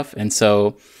this stuff. And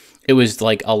so it was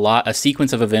like a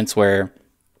sequence of events where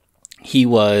he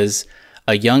was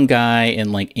a young guy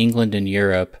in like England and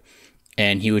Europe,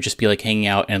 and he would just be like hanging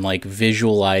out and like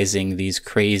visualizing these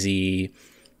crazy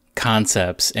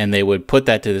concepts, and they would put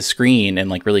that to the screen in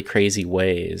like really crazy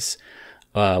ways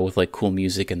with like cool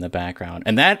music in the background.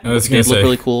 And that did look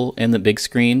really cool in the big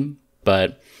screen,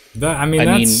 but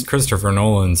that's Christopher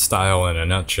Nolan's style in a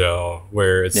nutshell,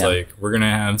 where it's like, we're going to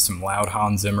have some loud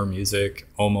Hans Zimmer music,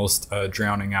 almost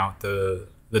drowning out the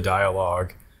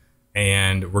dialogue,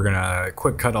 and we're going to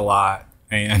quick cut a lot.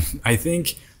 And I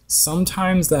think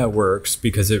sometimes that works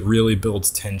because it really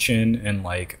builds tension in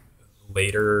like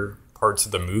later parts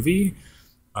of the movie.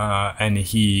 And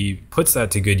he puts that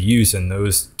to good use in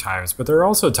those times. But there are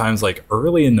also times like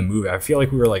early in the movie, I feel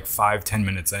like we were like 5-10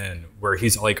 minutes in, where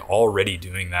he's like already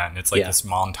doing that. And it's like this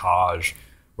montage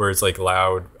where it's like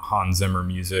loud Hans Zimmer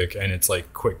music and it's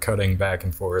like quick cutting back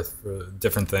and forth for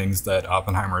different things that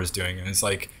Oppenheimer is doing. And it's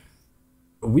like,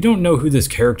 we don't know who this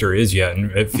character is yet.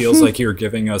 And it feels like you're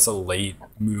giving us a late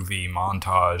movie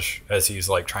montage as he's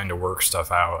like trying to work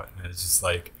stuff out. And it's just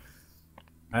like,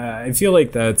 I feel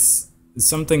like that's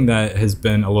something that has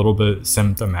been a little bit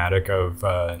symptomatic of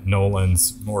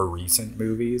Nolan's more recent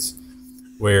movies,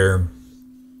 where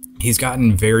he's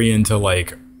gotten very into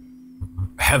like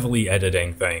heavily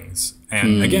editing things.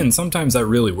 And again, sometimes that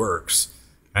really works.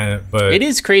 But it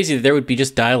is crazy that there would be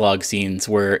just dialogue scenes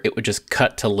where it would just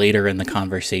cut to later in the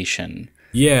conversation.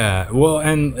 Yeah, well,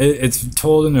 and it's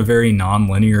told in a very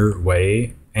non-linear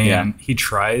way. And he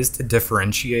tries to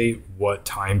differentiate what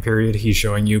time period he's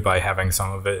showing you by having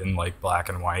some of it in like black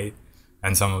and white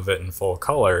and some of it in full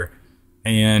color.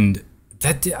 And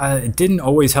that it didn't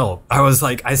always help. I was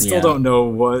like, I still don't know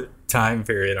what time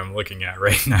period I'm looking at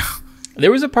right now.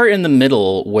 There was a part in the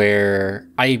middle where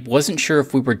I wasn't sure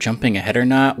if we were jumping ahead or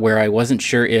not, where I wasn't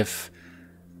sure if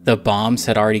the bombs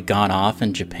had already gone off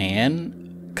in Japan.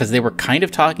 Because they were kind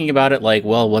of talking about it like,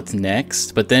 well, what's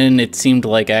next? But then it seemed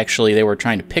like actually they were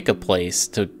trying to pick a place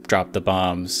to drop the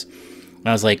bombs. And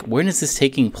I was like, when is this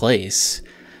taking place?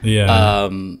 Yeah.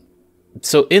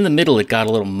 So in the middle, it got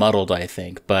a little muddled, I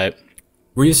think. But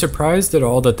were you surprised at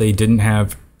all that they didn't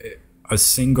have a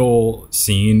single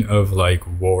scene of like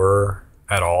war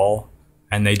at all?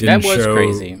 And they didn't show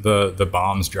crazy. The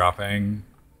bombs dropping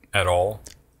at all?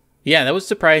 Yeah, that was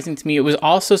surprising to me. It was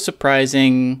also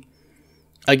surprising...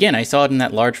 Again, I saw it in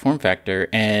that large form factor,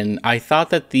 and I thought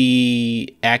that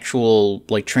the actual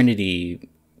like Trinity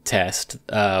test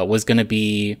was going to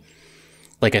be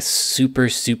like a super,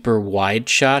 super wide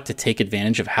shot to take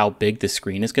advantage of how big the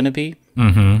screen is going to be.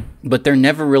 Mm-hmm. But there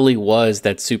never really was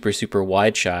that super, super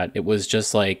wide shot. It was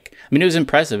just like, I mean, it was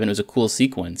impressive and it was a cool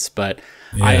sequence, but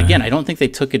I don't think they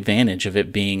took advantage of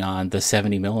it being on the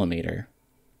 70 millimeter.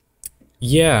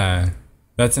 Yeah,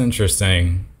 that's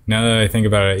interesting. Now that I think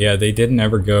about it, they didn't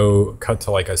ever go cut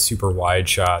to like a super wide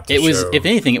shot. It was, if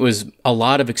anything, it was a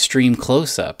lot of extreme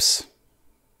close-ups.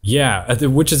 Yeah,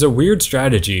 which is a weird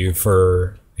strategy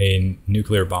for a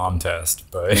nuclear bomb test.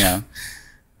 But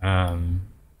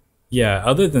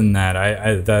other than that,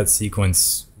 I that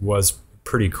sequence was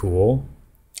pretty cool.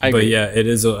 But yeah, it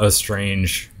is a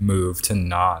strange move to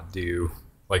not do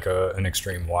like an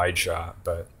extreme wide shot.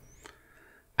 But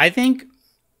I think...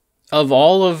 Of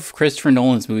all of Christopher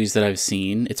Nolan's movies that I've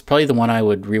seen, it's probably the one I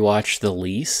would rewatch the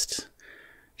least,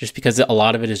 just because a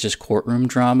lot of it is just courtroom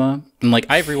drama. And like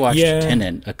I've rewatched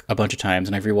Tenet a bunch of times,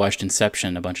 and I've rewatched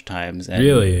Inception a bunch of times. And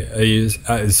really?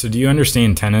 So do you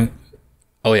understand Tenet?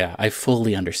 Oh yeah, I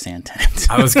fully understand Tenet.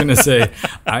 I was gonna say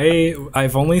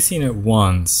I've only seen it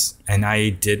once, and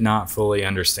I did not fully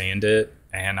understand it,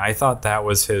 and I thought that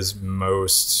was his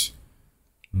most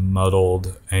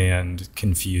muddled and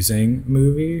confusing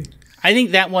movie. I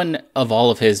think that one of all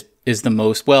of his is the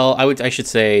most, well, I should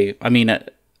say, I mean,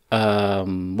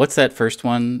 what's that first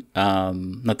one?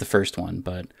 Not the first one,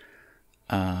 but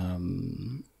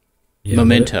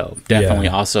Memento definitely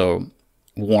also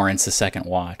warrants a second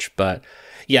watch. But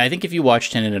yeah, I think if you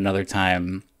watch Tenet another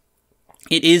time,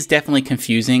 it is definitely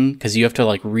confusing because you have to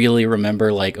like really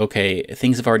remember like, okay,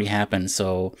 things have already happened.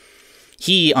 So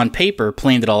he on paper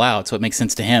planned it all out. So it makes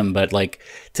sense to him. But like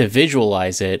to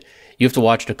visualize it, you have to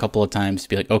watch it a couple of times to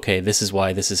be like, okay, this is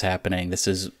why this is happening. This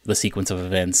is the sequence of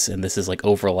events, and this is like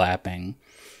overlapping.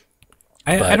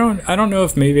 I don't know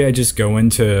if maybe I just go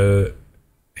into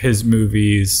his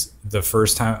movies the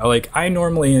first time. Like I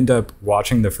normally end up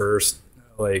watching the first,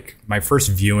 like my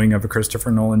first viewing of a Christopher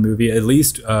Nolan movie, at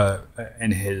least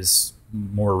in his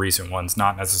more recent ones,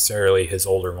 not necessarily his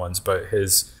older ones, but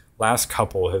his last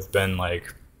couple have been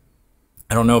like,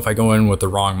 I don't know if I go in with the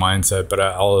wrong mindset,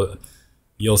 but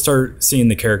you'll start seeing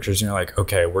the characters and you're like,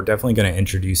 okay, we're definitely going to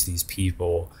introduce these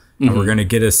people and we're going to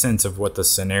get a sense of what the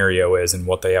scenario is and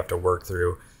what they have to work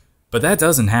through. But that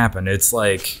doesn't happen. It's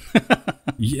like,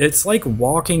 it's like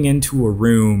walking into a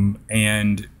room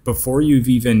and before you've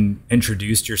even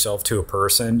introduced yourself to a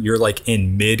person, you're like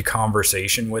in mid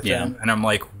conversation with them. And I'm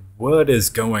like, what is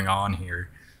going on here?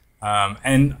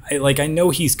 And I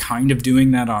know he's kind of doing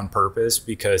that on purpose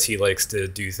because he likes to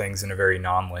do things in a very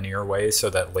non-linear way so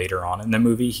that later on in the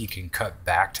movie he can cut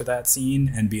back to that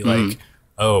scene and be like,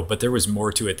 oh, but there was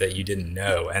more to it that you didn't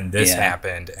know and this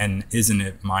happened and isn't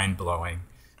it mind-blowing?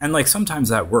 And like sometimes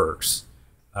that works,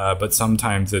 but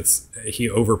sometimes he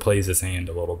overplays his hand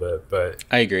a little bit. But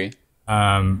I agree.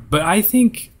 But I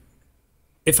think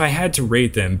if I had to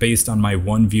rate them based on my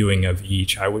one viewing of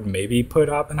each, I would maybe put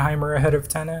Oppenheimer ahead of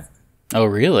Tenet. Oh,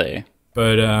 really?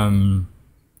 But I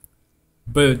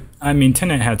mean,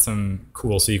 Tenet had some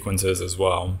cool sequences as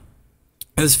well.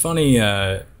 It's funny.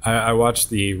 I watched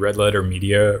the Red Letter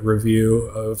Media review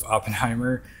of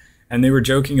Oppenheimer, and they were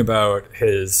joking about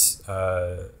his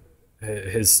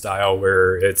style,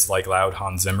 where it's like loud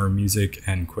Hans Zimmer music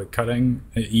and quick cutting,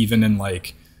 even in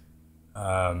like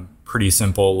pretty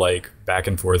simple like back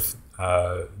and forth,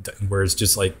 where it's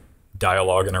just like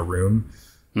dialogue in a room.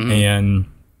 And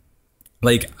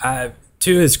like,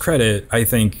 to his credit, I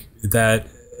think that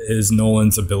is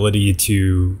Nolan's ability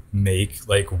to make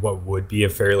like what would be a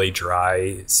fairly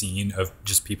dry scene of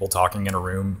just people talking in a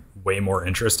room way more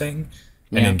interesting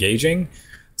and engaging.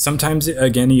 Sometimes,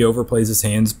 again, he overplays his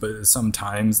hands, but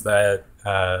sometimes that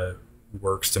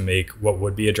works to make what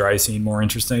would be a dry scene more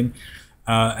interesting.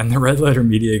 And the Red Letter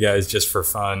Media guys, just for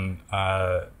fun,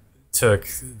 took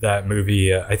that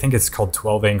movie. I think it's called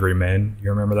 12 Angry Men.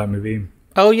 You remember that movie?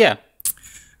 Oh, yeah.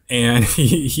 And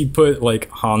he put like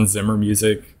Hans Zimmer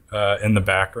music in the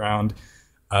background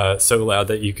so loud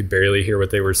that you could barely hear what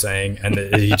they were saying. And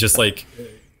he just like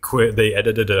quit. They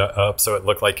edited it up so it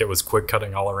looked like it was quick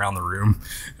cutting all around the room.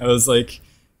 I was like,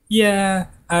 yeah,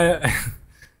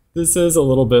 this is a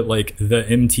little bit like the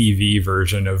MTV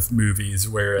version of movies,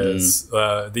 whereas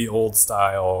the old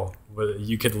style,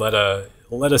 you could let a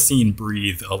scene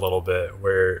breathe a little bit,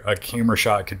 where a camera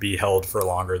shot could be held for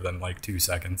longer than like 2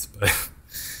 seconds.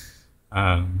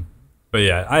 But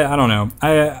yeah, I don't know.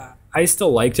 I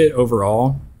still liked it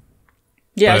overall.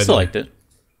 Yeah, I still liked it.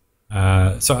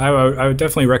 So I would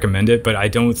definitely recommend it, but I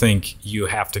don't think you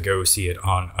have to go see it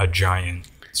on a giant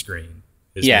screen.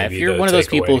 Yeah, if you're one of those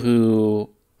people who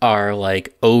are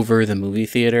like over the movie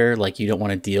theater, like you don't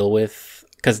want to deal with,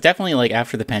 because definitely like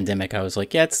after the pandemic, I was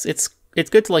like, yeah, it's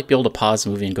good to like be able to pause the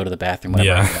movie and go to the bathroom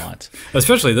whenever I want.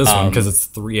 Especially this one, because it's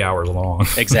 3 hours long.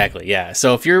 Exactly. Yeah.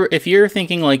 So if you're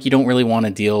thinking like you don't really want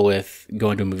to deal with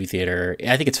going to a movie theater,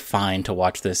 I think it's fine to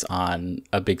watch this on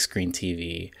a big screen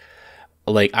TV.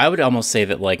 Like I would almost say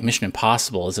that like Mission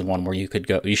Impossible is the one where you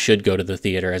should go to the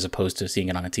theater as opposed to seeing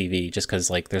it on a TV, just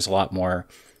because like there's a lot more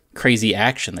crazy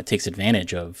action that takes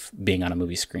advantage of being on a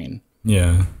movie screen.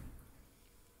 Yeah.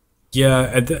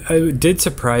 Yeah. It did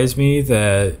surprise me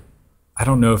that, I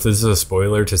don't know if this is a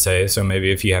spoiler to say, so maybe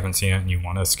if you haven't seen it and you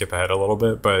want to skip ahead a little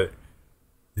bit, but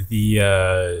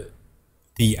the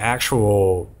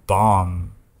actual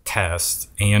bomb test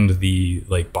and the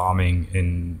like bombing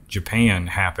in Japan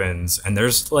happens, and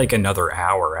there's like another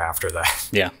hour after that.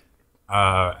 Yeah.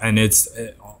 And it's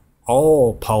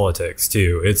all politics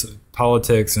too. It's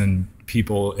politics and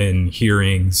people in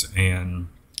hearings, and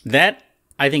that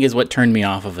I think is what turned me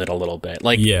off of it a little bit.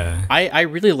 Like, yeah, I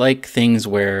really like things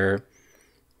where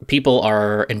people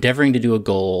are endeavoring to do a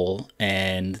goal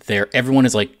and everyone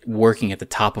is like working at the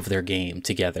top of their game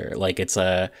together. Like it's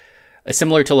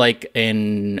similar to like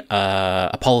in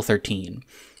Apollo 13,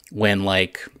 when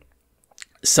like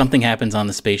something happens on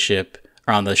the spaceship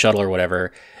or on the shuttle or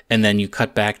whatever, and then you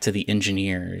cut back to the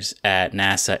engineers at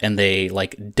NASA and they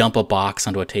like dump a box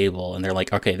onto a table and they're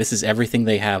like, okay, this is everything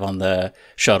they have on the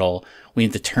shuttle. We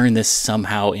need to turn this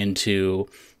somehow into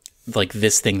like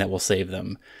this thing that will save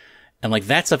them. And like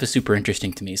that stuff is super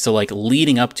interesting to me. So like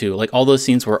leading up to like all those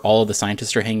scenes where all of the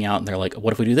scientists are hanging out and they're like,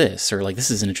 what if we do this? Or like,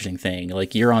 this is an interesting thing.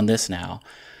 Like you're on this now.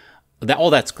 All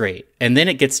that's great. And then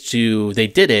it gets to, they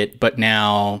did it, but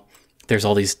now there's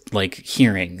all these like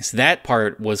hearings. That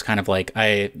part was kind of like,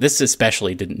 this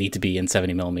especially didn't need to be in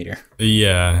 70 millimeter.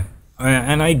 Yeah.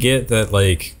 And I get that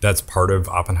like that's part of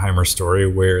Oppenheimer's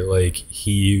story, where like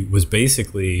he was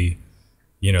basically,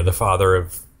 the father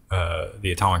of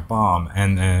the atomic bomb,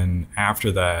 and then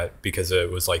after that, because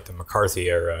it was like the McCarthy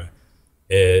era,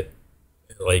 it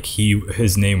like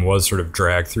his name was sort of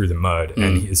dragged through the mud,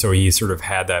 and so he sort of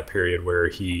had that period where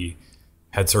he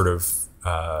had sort of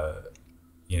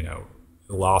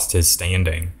lost his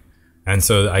standing, and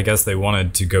so I guess they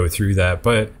wanted to go through that,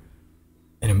 but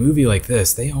in a movie like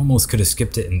this, they almost could have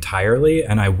skipped it entirely,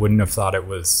 and I wouldn't have thought it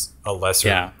was a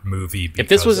lesser movie. If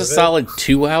this was a solid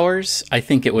 2 hours, I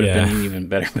think it would have been an even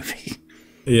better movie.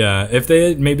 Yeah, if they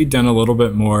had maybe done a little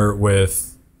bit more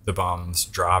with the bombs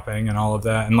dropping and all of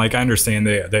that, and like I understand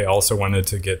they also wanted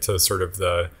to get to sort of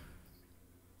the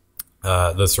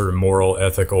sort of moral,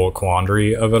 ethical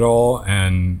quandary of it all,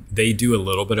 and they do a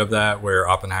little bit of that where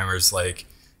Oppenheimer's like,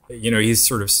 he's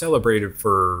sort of celebrated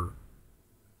for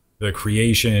the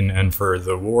creation and for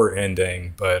the war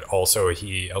ending, but also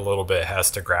he a little bit has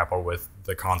to grapple with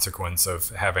the consequence of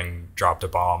having dropped a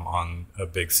bomb on a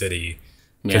big city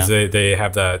because Yeah. they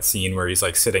have that scene where he's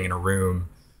like sitting in a room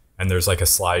and there's like a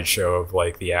slideshow of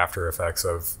like the after effects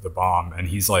of the bomb, and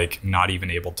he's like not even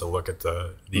able to look at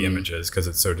the images because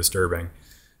it's so disturbing.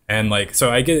 And like,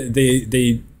 so I get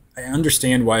I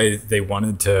understand why they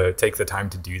wanted to take the time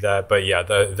to do that, but yeah,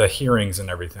 the hearings and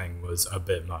everything was a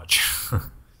bit much.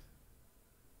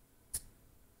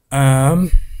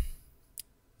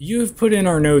 You have put in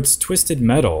our notes Twisted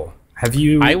Metal. Have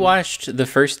you? I watched the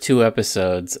first 2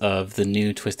 episodes of the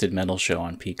new Twisted Metal show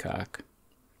on Peacock.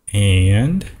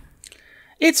 And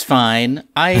It's fine.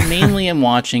 I mainly am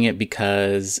watching it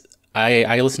because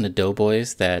I listen to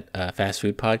Doughboys, that fast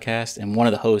food podcast, and one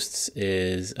of the hosts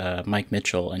is Mike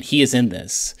Mitchell, and he is in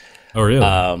this. oh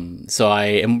really? So I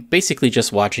am basically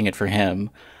just watching it for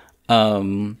him.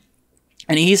 And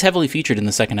he's heavily featured in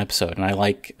the second episode, and I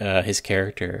like his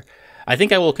character. I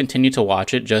think I will continue to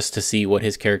watch it just to see what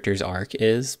his character's arc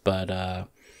is, but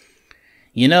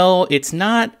it's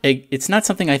not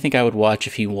something I think I would watch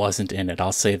if he wasn't in it.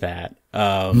 I'll say that.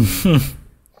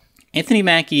 Anthony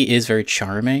Mackie is very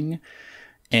charming,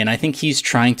 and I think he's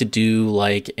trying to do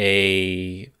like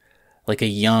a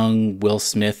young Will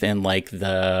Smith in like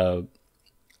the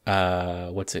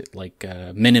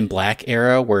Men in Black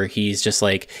era, where he's just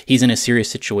like, he's in a serious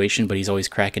situation but he's always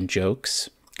cracking jokes,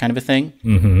 kind of a thing.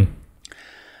 Mm-hmm.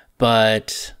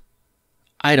 But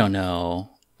I don't know.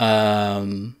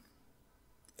 The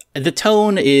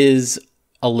tone is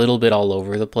a little bit all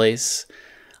over the place.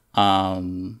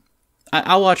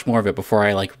 I'll watch more of it before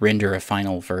I like render a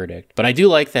final verdict. But I do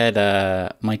like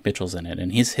that Mike Mitchell's in it,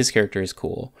 and his character is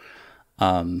cool.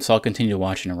 So I'll continue to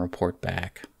watch it and report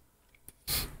back.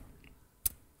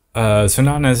 So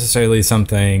not necessarily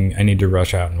something I need to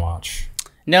rush out and watch.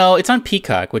 No, it's on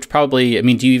Peacock, which probably, I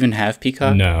mean, do you even have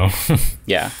Peacock? No.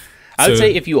 Yeah. I would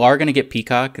say if you are going to get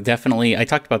Peacock, definitely, I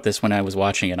talked about this when I was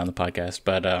watching it on the podcast,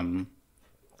 but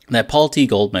that Paul T.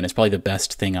 Goldman is probably the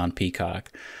best thing on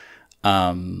Peacock,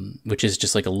 which is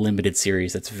just like a limited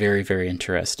series that's very, very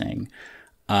interesting.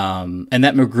 And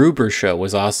that MacGruber show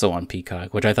was also on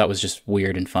Peacock, which I thought was just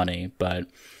weird and funny. But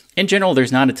in general,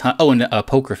 there's not a ton. Oh, and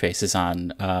Poker Face is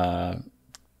on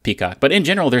Peacock. But in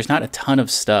general, there's not a ton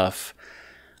of stuff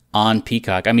on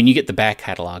Peacock. I mean, you get the back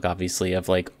catalog, obviously, of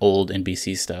like old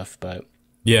NBC stuff, but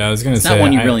yeah, I was going to say, it's not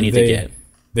one you really need to get.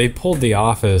 They pulled The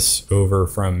Office over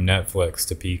from Netflix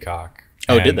to Peacock.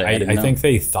 Oh, did they? I think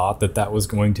they thought that was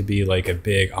going to be like a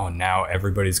big, now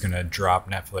everybody's going to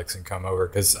drop Netflix and come over,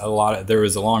 because there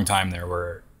was a long time there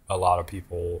where a lot of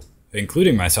people,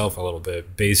 including myself a little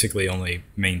bit, basically only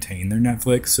maintained their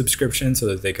Netflix subscription so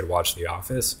that they could watch The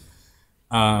Office.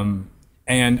 And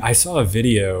I saw a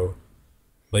video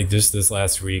like just this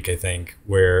last week, I think,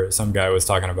 where some guy was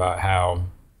talking about how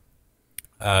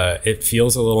it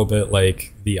feels a little bit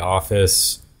like The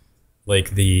Office, like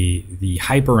the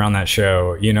hype around that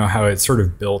show, how it sort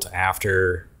of built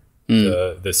after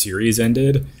the series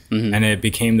ended, and it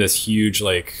became this huge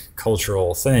like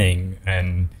cultural thing,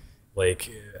 and like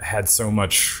had so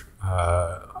much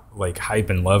like hype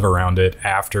and love around it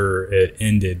after it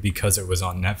ended because it was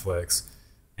on Netflix.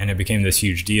 And it became this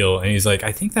huge deal. And he's like,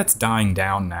 I think that's dying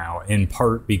down now, in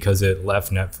part because it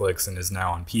left Netflix and is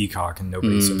now on Peacock, and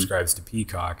nobody subscribes to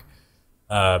Peacock.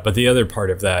 But the other part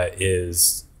of that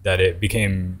is that it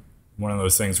became one of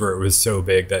those things where it was so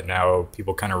big that now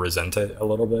people kind of resent it a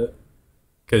little bit.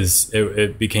 Because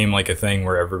it became like a thing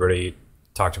where everybody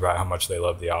talked about how much they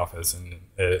love The Office, and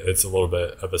it's a little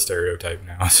bit of a stereotype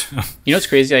now. So. You know what's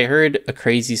crazy? I heard a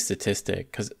crazy statistic,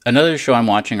 because another show I'm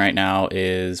watching right now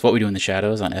is What We Do in the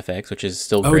Shadows on FX, which is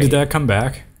still great. Oh, did that come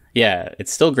back? Yeah,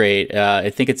 it's still great.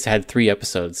 I think it's had 3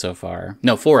 episodes so far.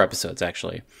 No, 4 episodes,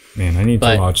 actually. Man, I need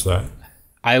to watch that.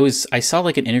 I saw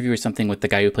like an interview or something with the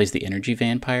guy who plays the energy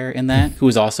vampire in that, who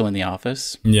was also in The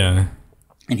Office. Yeah.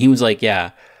 And he was like,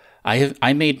 yeah,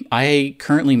 I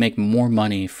currently make more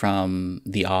money from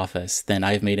The Office than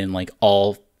I've made in like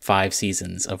all 5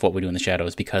 seasons of What We Do in the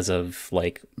Shadows, because of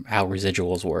like how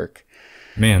residuals work.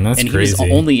 Man, that's crazy. And he was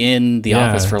only in The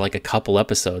Office for like a couple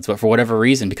episodes, but for whatever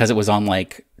reason, because it was on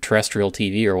like terrestrial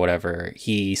TV or whatever,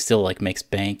 he still like makes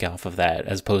bank off of that,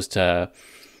 as opposed to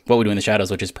What We Do in the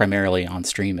Shadows, which is primarily on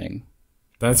streaming.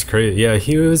 That's crazy. Yeah,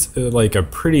 he was like a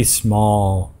pretty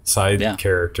small side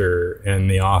character in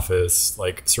The Office,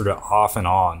 like sort of off and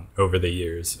on over the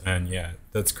years. And yeah,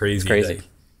 that's crazy. It's crazy.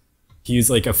 He's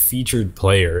like a featured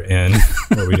player in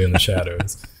What We Do in the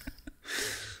Shadows.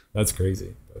 That's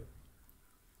crazy. But,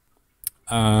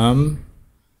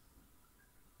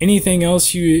 anything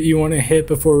else you want to hit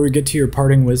before we get to your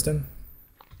parting wisdom?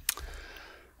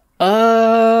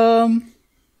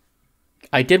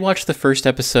 I did watch the first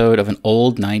episode of an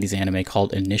old 90s anime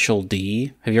called Initial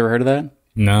D. Have you ever heard of that?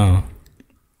 No.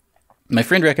 My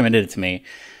friend recommended it to me.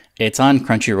 It's on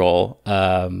Crunchyroll.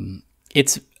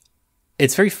 It's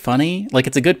very funny. Like,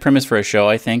 it's a good premise for a show,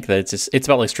 I think. That it's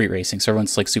about like street racing, so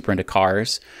everyone's like super into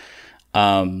cars.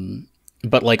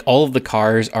 But like all of the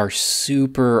cars are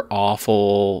super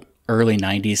awful early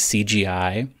 90s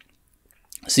CGI.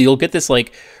 So you'll get this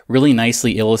like really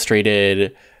nicely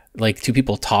illustrated like two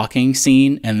people talking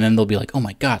scene, and then they'll be like, "Oh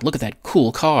my god, look at that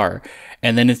cool car."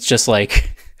 And then it's just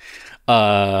like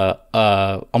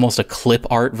almost a clip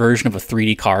art version of a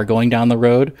 3D car going down the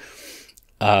road,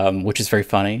 which is very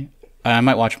funny. I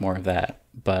might watch more of that.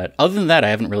 But other than that, I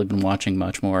haven't really been watching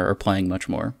much more or playing much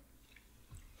more.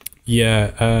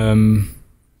 Yeah,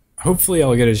 hopefully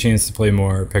I'll get a chance to play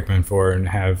more Pikmin 4 and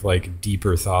have like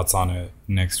deeper thoughts on it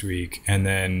next week. And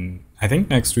then I think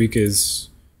next week is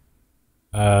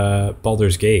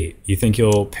Baldur's Gate. You think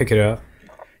you'll pick it up?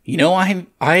 You know,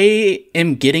 I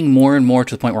am getting more and more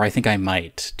to the point where I think I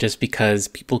might, just because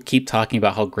people keep talking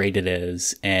about how great it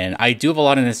is, and I do have a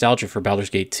lot of nostalgia for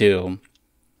Baldur's Gate 2.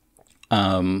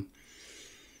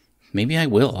 Maybe I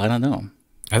will. I don't know.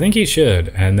 I think you should,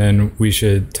 and then we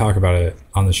should talk about it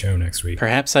on the show next week.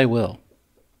 Perhaps I will.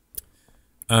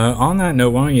 On that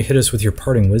note, why don't you hit us with your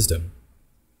parting wisdom?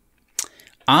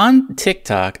 On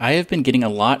TikTok, I have been getting a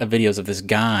lot of videos of this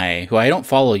guy who I don't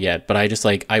follow yet, but I just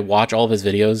like, I watch all of his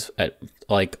videos at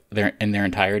like in their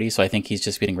entirety. So I think he's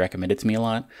just getting recommended to me a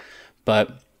lot,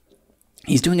 but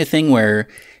he's doing a thing where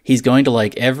he's going to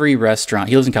like every restaurant.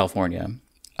 He lives in California.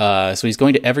 So he's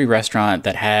going to every restaurant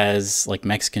that has like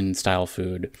Mexican style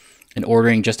food and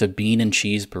ordering just a bean and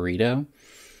cheese burrito.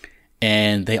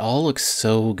 And they all look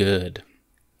so good.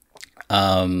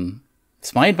 So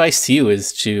my advice to you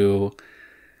is to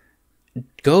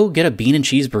go get a bean and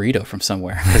cheese burrito from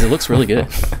somewhere, because it looks really good.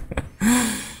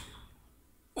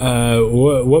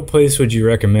 What place would you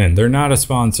recommend? They're not a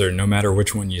sponsor, no matter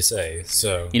which one you say.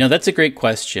 So, you know, that's a great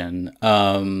question.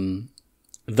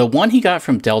 The one he got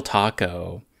from Del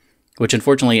Taco, which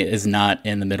unfortunately is not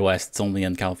in the Midwest, it's only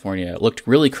in California, it looked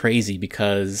really crazy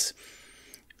because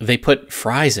they put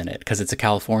fries in it because it's a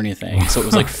California thing. So it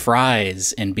was like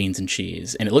fries and beans and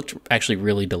cheese, and it looked actually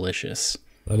really delicious.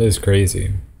 That is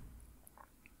crazy.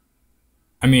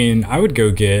 I mean, I would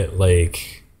go get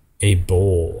like a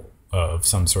bowl of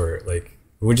some sort, like,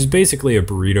 which is basically a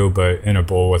burrito, but in a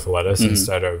bowl with lettuce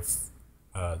instead of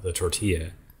the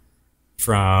tortilla,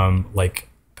 from like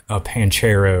a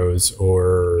Pancheros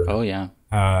or... Oh, yeah.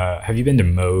 Have you been to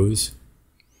Moe's?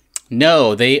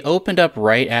 No, they opened up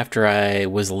right after I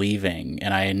was leaving,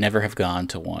 and I never have gone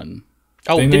to one.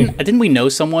 Oh, didn't we know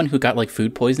someone who got like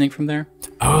food poisoning from there?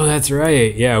 Oh, that's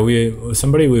right. Yeah,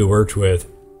 somebody we worked with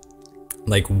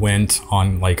like went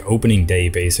on like opening day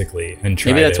basically and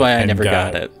tried it. Maybe that's why I never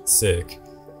got it. Sick.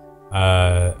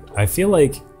 I feel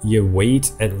like you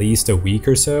wait at least a week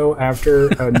or so after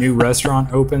a new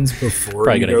restaurant opens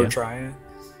before you go try it.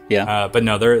 Yeah. But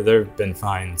no, they've been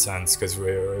fine since, because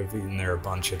we've eaten there a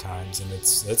bunch of times, and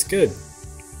it's good.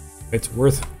 It's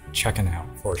worth checking out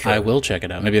for sure. I will check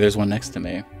it out. Maybe there's one next to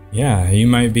me. Yeah, you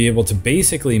might be able to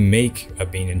basically make a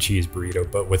bean and cheese burrito,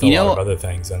 but with a lot of other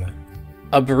things in it.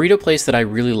 A burrito place that I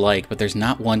really like, but there's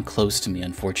not one close to me,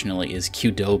 unfortunately, is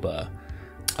Qdoba.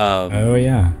 Oh,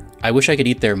 yeah. I wish I could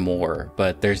eat there more,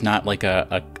 but there's not like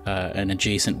an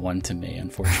adjacent one to me,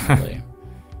 unfortunately.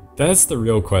 That's the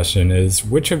real question, is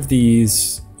which of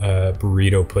these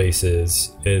burrito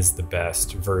places is the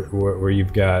best? Where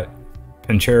you've got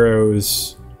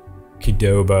Pancheros,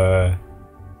 Qdoba,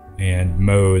 and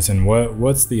Moe's, and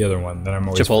what's the other one that I'm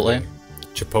always Chipotle?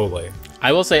 Chipotle.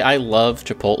 I will say I love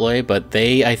Chipotle, but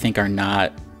they, I think, are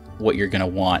not what you're going to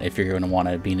want if you're going to want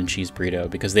a bean and cheese burrito,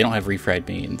 because they don't have refried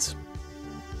beans.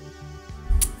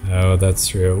 Oh, that's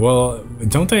true. Well,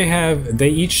 don't they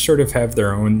each sort of have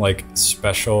their own like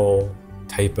special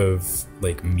type of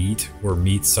like meat or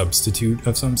meat substitute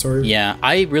of some sort? Yeah,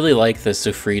 I really like the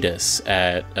sofritas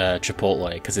at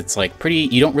Chipotle, because it's like pretty,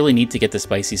 you don't really need to get the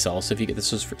spicy salsa if you get the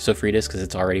sofritas, because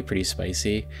it's already pretty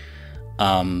spicy.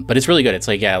 But it's really good. It's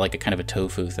like, yeah, like a kind of a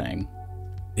tofu thing.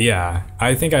 Yeah,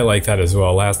 I think I like that as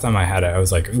well. Last time I had it, I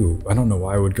was like, ooh, I don't know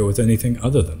why I would go with anything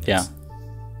other than this. Yeah.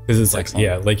 Because it's like, excellent.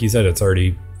 Yeah, like you said,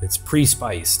 it's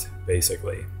pre-spiced,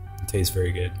 basically. It tastes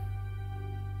very good.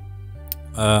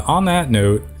 On that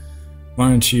note, why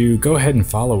don't you go ahead and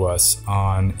follow us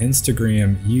on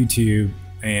Instagram, YouTube,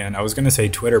 and I was going to say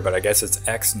Twitter, but I guess it's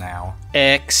X now.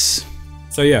 X.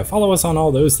 So yeah, follow us on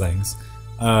all those things.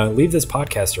 Leave this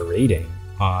podcast a rating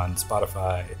on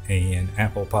Spotify and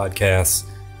Apple Podcasts,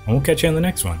 and we'll catch you on the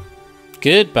next one.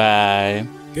 Goodbye.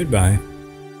 Goodbye.